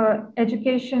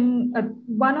education,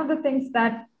 one of the things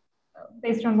that,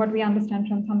 based on what we understand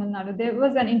from Tamil Nadu, there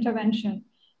was an intervention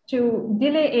to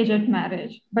delay age-at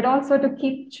marriage, but also to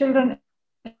keep children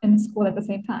in school at the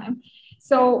same time.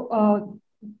 So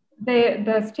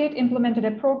the state implemented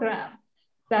a program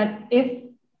that if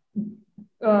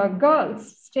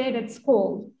girls stayed at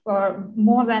school for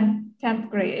more than 10th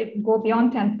grade, go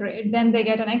beyond 10th grade, then they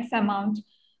get an X amount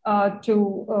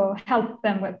to help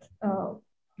them with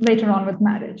later on with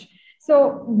marriage.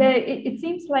 So it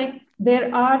seems like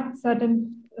there are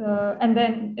certain, and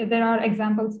then there are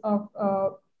examples of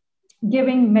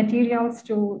giving materials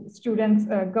to students,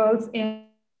 girls in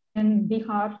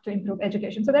Bihar to improve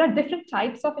education. So there are different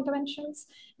types of interventions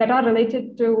that are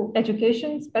related to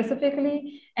education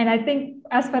specifically. And I think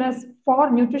as far as for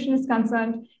nutrition is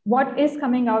concerned, what is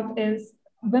coming out is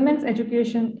women's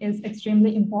education is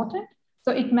extremely important.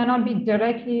 So it may not be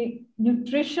directly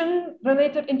nutrition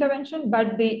related intervention,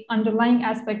 but the underlying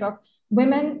aspect of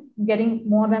women getting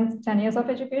more than 10 years of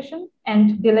education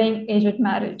and delaying age-at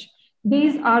marriage.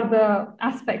 These are the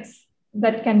aspects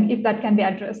that can, if that can be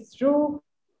addressed through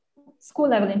school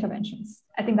level interventions,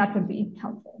 I think that would be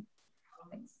helpful.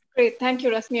 Thanks. Great, thank you,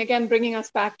 Rasmi. Again, bringing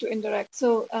us back to indirect.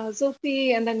 So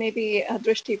Zulfi, and then maybe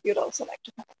Drishti, if you'd also like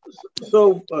to comment.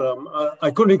 So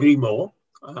I couldn't agree more.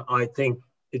 I think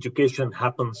education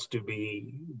happens to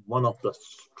be one of the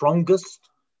strongest,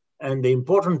 and the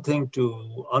important thing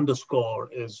to underscore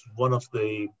is one of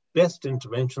the best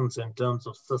interventions in terms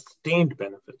of sustained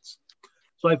benefits.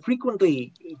 So I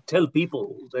frequently tell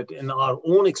people that in our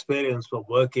own experience of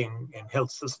working in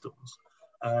health systems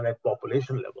and at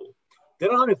population level,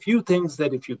 there are a few things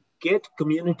that if you get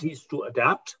communities to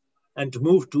adapt and to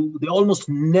move to, they almost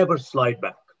never slide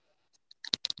back.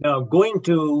 Now, going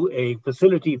to a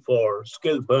facility for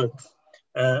skilled birth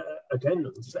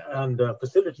attendants and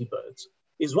facility births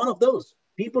is one of those.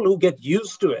 People who get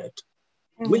used to it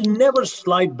will never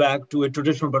slide back to a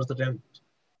traditional birth attendant.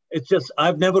 It's just,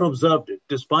 I've never observed it,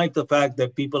 despite the fact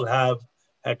that people have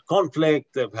had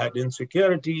conflict, they've had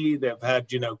insecurity, they've had,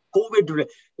 COVID.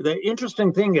 The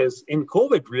interesting thing is in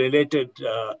COVID-related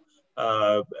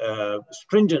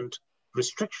stringent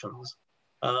restrictions,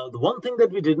 the one thing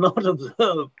that we did not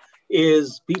observe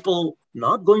is people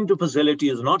not going to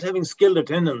facilities, not having skilled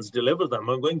attendants deliver them,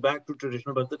 or going back to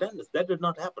traditional birth attendants. That did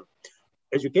not happen.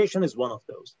 Education is one of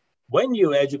those. When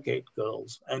you educate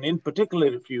girls, and in particular,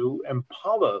 if you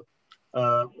empower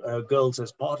girls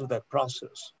as part of that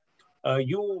process,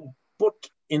 you put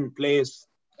in place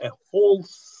a whole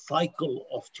cycle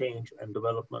of change and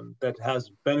development that has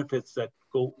benefits that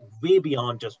go way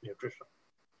beyond just nutrition.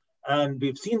 And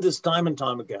we've seen this time and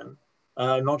time again,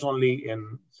 not only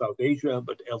in South Asia,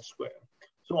 but elsewhere.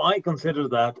 So I consider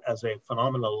that as a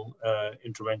phenomenal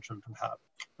intervention to have.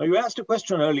 Now, you asked a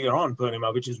question earlier on,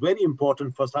 Purnima, which is very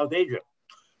important for South Asia,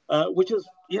 which is,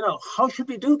 how should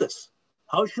we do this?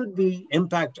 How should we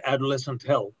impact adolescent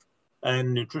health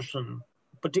and nutrition,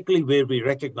 particularly where we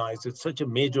recognize it's such a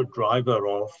major driver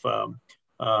of,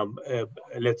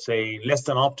 let's say, less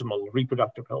than optimal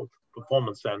reproductive health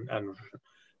performance and nutrition?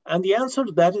 And the answer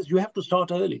to that is you have to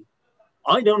start early.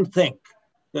 I don't think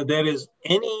that there is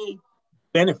any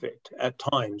benefit at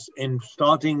times in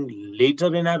starting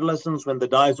later in adolescence when the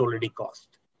die is already cast.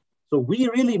 So we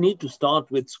really need to start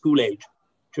with school age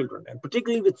children, and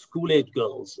particularly with school age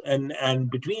girls, and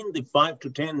between the 5 to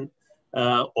 10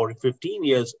 or 15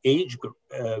 years age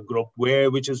group,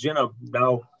 which is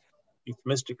now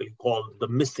euphemistically called the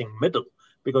missing middle,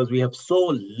 because we have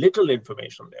so little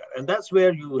information there. And that's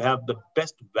where you have the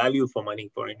best value for money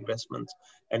for investments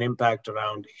and impact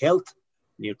around health,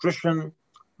 nutrition,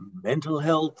 mental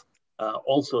health,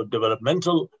 also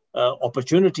developmental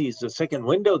opportunities, the second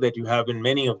window that you have in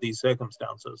many of these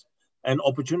circumstances, and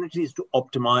opportunities to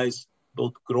optimize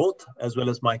both growth as well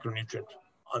as micronutrient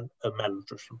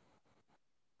malnutrition.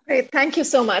 Great, thank you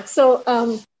so much. So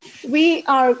we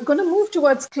are going to move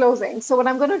towards closing. So what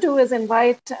I'm going to do is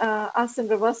invite us in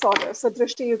reverse order. So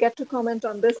Drishti, you get to comment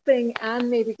on this thing and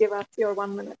maybe give us your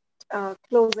 1 minute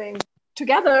closing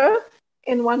together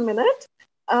in 1 minute.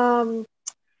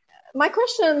 My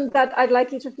question that I'd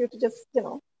like each of you to just,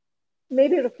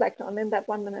 maybe reflect on in that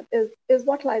 1 minute is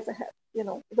what lies ahead?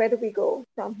 Where do we go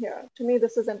from here? To me,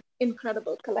 this is an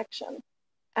incredible collection.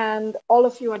 And all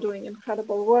of you are doing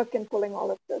incredible work in pulling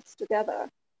all of this together.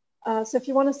 So if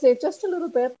you want to say just a little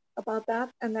bit about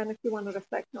that, and then if you want to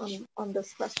reflect on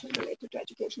this question related to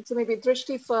education. So maybe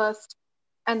Drishti first,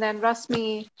 and then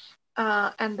Rasmi,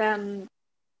 and then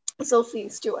Sophie,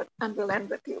 Stuart, and we'll end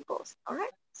with you both. All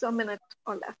right? So a minute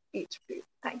or less each, please.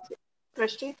 Thank you.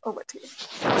 Drishti, over to you.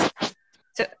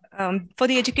 So for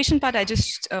the education part, I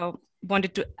just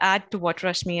wanted to add to what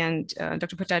Rashmi and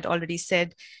Dr. Bhatta had already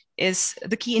said, is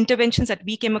the key interventions that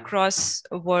we came across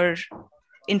were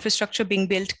infrastructure being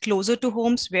built closer to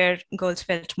homes where girls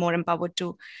felt more empowered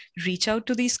to reach out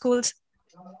to these schools.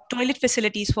 Toilet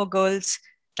facilities for girls,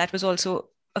 that was also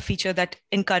a feature that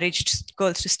encouraged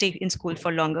girls to stay in school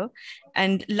for longer.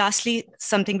 And lastly,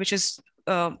 something which is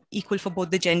equal for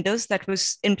both the genders that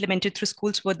was implemented through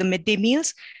schools were the midday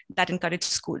meals that encouraged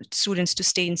students to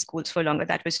stay in schools for longer.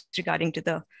 That was regarding to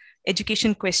the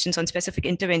education questions on specific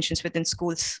interventions within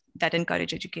schools that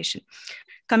encourage education.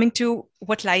 Coming to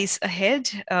what lies ahead,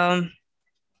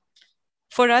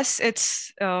 for us,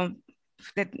 it's a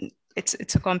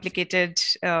complicated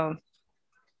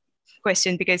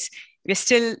question because we're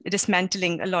still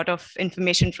dismantling a lot of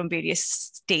information from various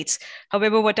states.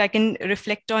 However, what I can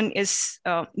reflect on is,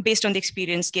 based on the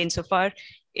experience gained so far,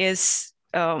 is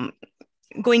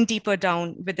going deeper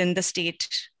down within the state,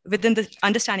 within the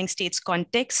understanding state's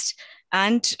context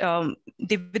and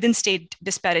the within state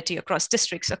disparity across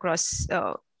districts, across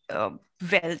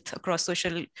wealth, across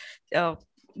social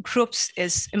groups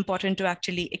is important to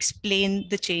actually explain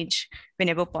the change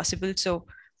whenever possible. So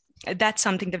that's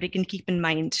something that we can keep in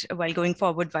mind while going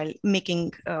forward, while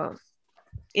making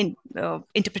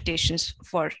interpretations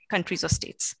for countries or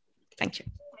states. Thank you.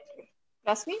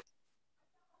 Rasmi?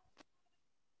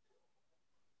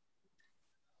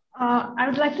 I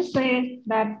would like to say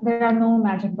that there are no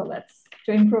magic bullets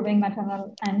to improving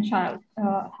maternal and child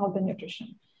health and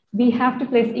nutrition. We have to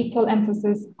place equal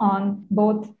emphasis on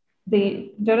both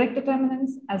the direct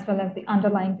determinants as well as the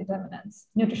underlying determinants,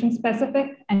 nutrition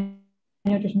specific and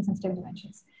nutrition sensitive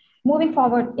interventions. Moving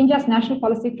forward, India's national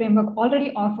policy framework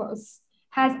already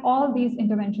has all these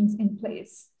interventions in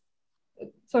place.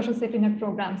 Social safety net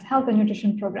programs, health and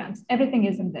nutrition programs, everything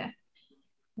is in there.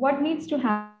 What needs to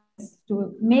happen is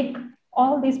to make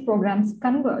all these programs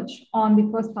converge on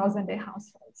the first 1,000-day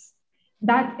households.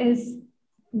 That is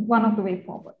one of the way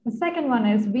forward. The second one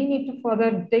is we need to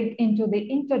further dig into the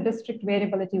inter-district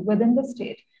variability within the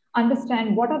state,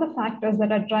 understand what are the factors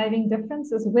that are driving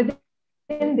differences within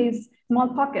these small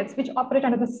pockets which operate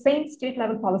under the same state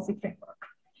level policy framework.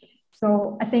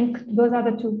 So I think those are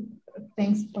the two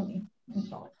things for me.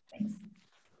 Thanks.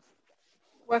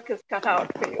 Work is cut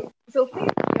out for you. Sophie,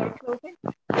 your closing?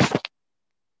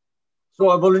 So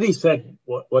I've already said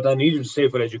what I needed to say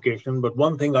for education, but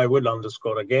one thing I will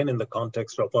underscore again in the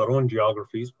context of our own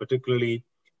geographies, particularly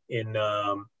in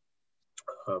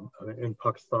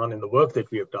Pakistan, in the work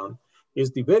that we have done, is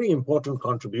the very important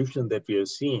contribution that we are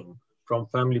seeing from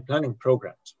family planning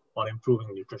programs on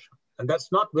improving nutrition. And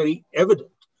that's not very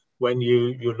evident when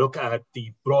you look at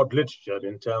the broad literature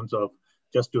in terms of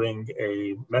just doing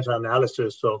a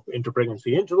meta-analysis of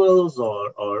inter-pregnancy intervals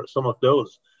or some of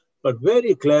those. But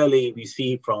very clearly, we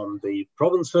see from the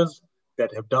provinces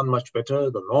that have done much better,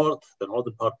 the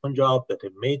northern part of Punjab, that a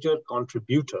major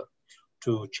contributor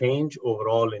to change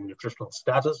overall in nutritional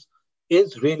status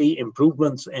is really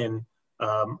improvements in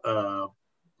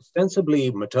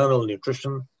ostensibly maternal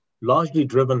nutrition, largely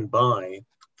driven by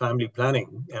family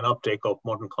planning and uptake of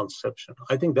modern contraception.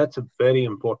 I think that's a very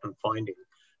important finding.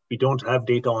 We don't have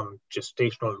data on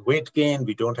gestational weight gain.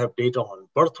 We don't have data on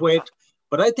birth weight.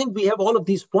 But I think we have all of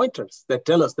these pointers that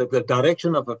tell us that the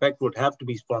direction of effect would have to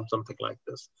be from something like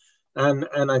this. And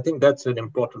I think that's an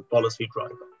important policy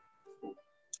driver.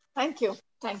 Thank you.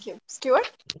 Thank you. Stuart?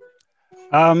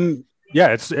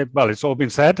 Yeah, it's all been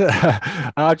said.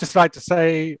 I'd just like to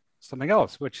say something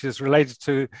else, which is related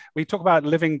to, we talk about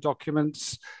living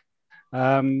documents.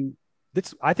 I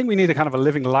think we need a kind of a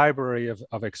living library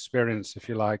of experience, if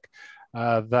you like,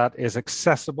 that is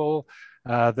accessible,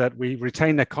 that we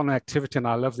retain their connectivity, and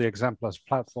I love the Exemplars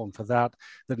platform for that,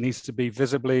 that needs to be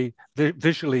visually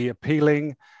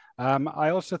appealing. I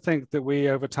also think that we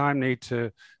over time need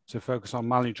to focus on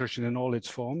malnutrition in all its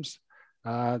forms,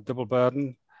 double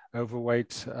burden,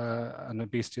 overweight and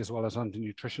obesity, as well as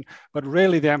undernutrition. But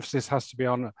really the emphasis has to be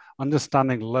on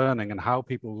understanding learning and how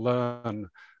people learn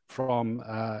from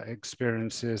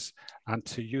experiences, and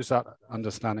to use that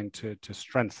understanding to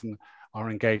strengthen our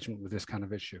engagement with this kind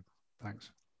of issue.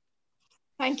 Thanks.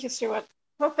 Thank you, Stuart.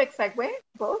 Perfect segue,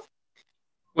 both.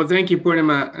 Well, thank you,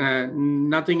 Purnima.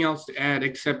 Nothing else to add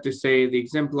except to say the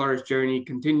Exemplars journey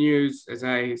continues. As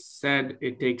I said,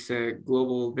 it takes a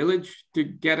global village to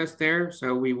get us there.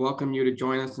 So we welcome you to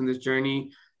join us in this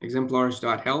journey,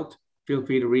 exemplars.health. Feel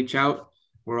free to reach out.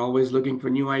 We're always looking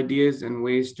for new ideas and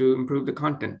ways to improve the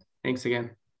content. Thanks again.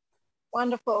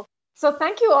 Wonderful. So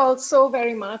thank you all so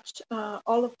very much,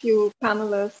 all of you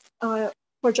panelists,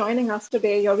 for joining us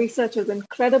today. Your research is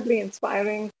incredibly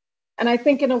inspiring. And I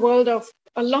think in a world of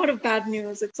a lot of bad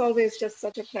news, it's always just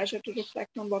such a pleasure to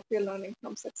reflect on what we're learning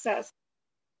from success.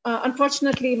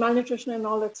 Unfortunately, malnutrition in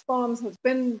all its forms has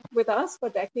been with us for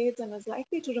decades and is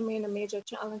likely to remain a major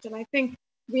challenge. And I think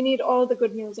we need all the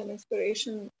good news and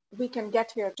inspiration we can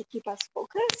get here to keep us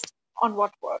focused on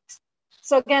what works.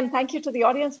 So again, thank you to the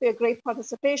audience for your great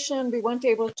participation. We weren't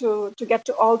able to get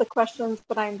to all the questions,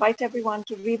 but I invite everyone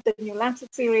to read the new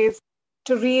Lancet series,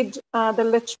 to read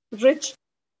the rich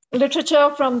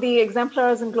literature from the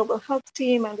Exemplars and Global Health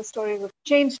team and the stories of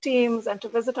change teams, and to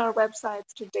visit our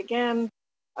websites to dig in.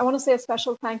 I want to say a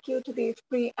special thank you to the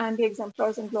IFPRI and the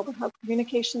Exemplars and Global Health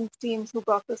communications teams who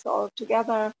brought this all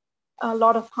together. A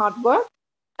lot of hard work.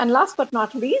 And last but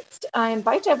not least, I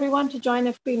invite everyone to join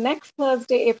IFPRI next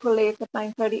Thursday, April 8th at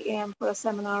 9:30 a.m. for a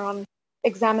seminar on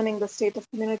examining the state of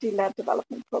community-led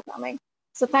development programming.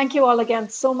 So thank you all again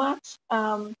so much.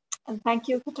 And thank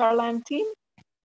you, Katarla and team.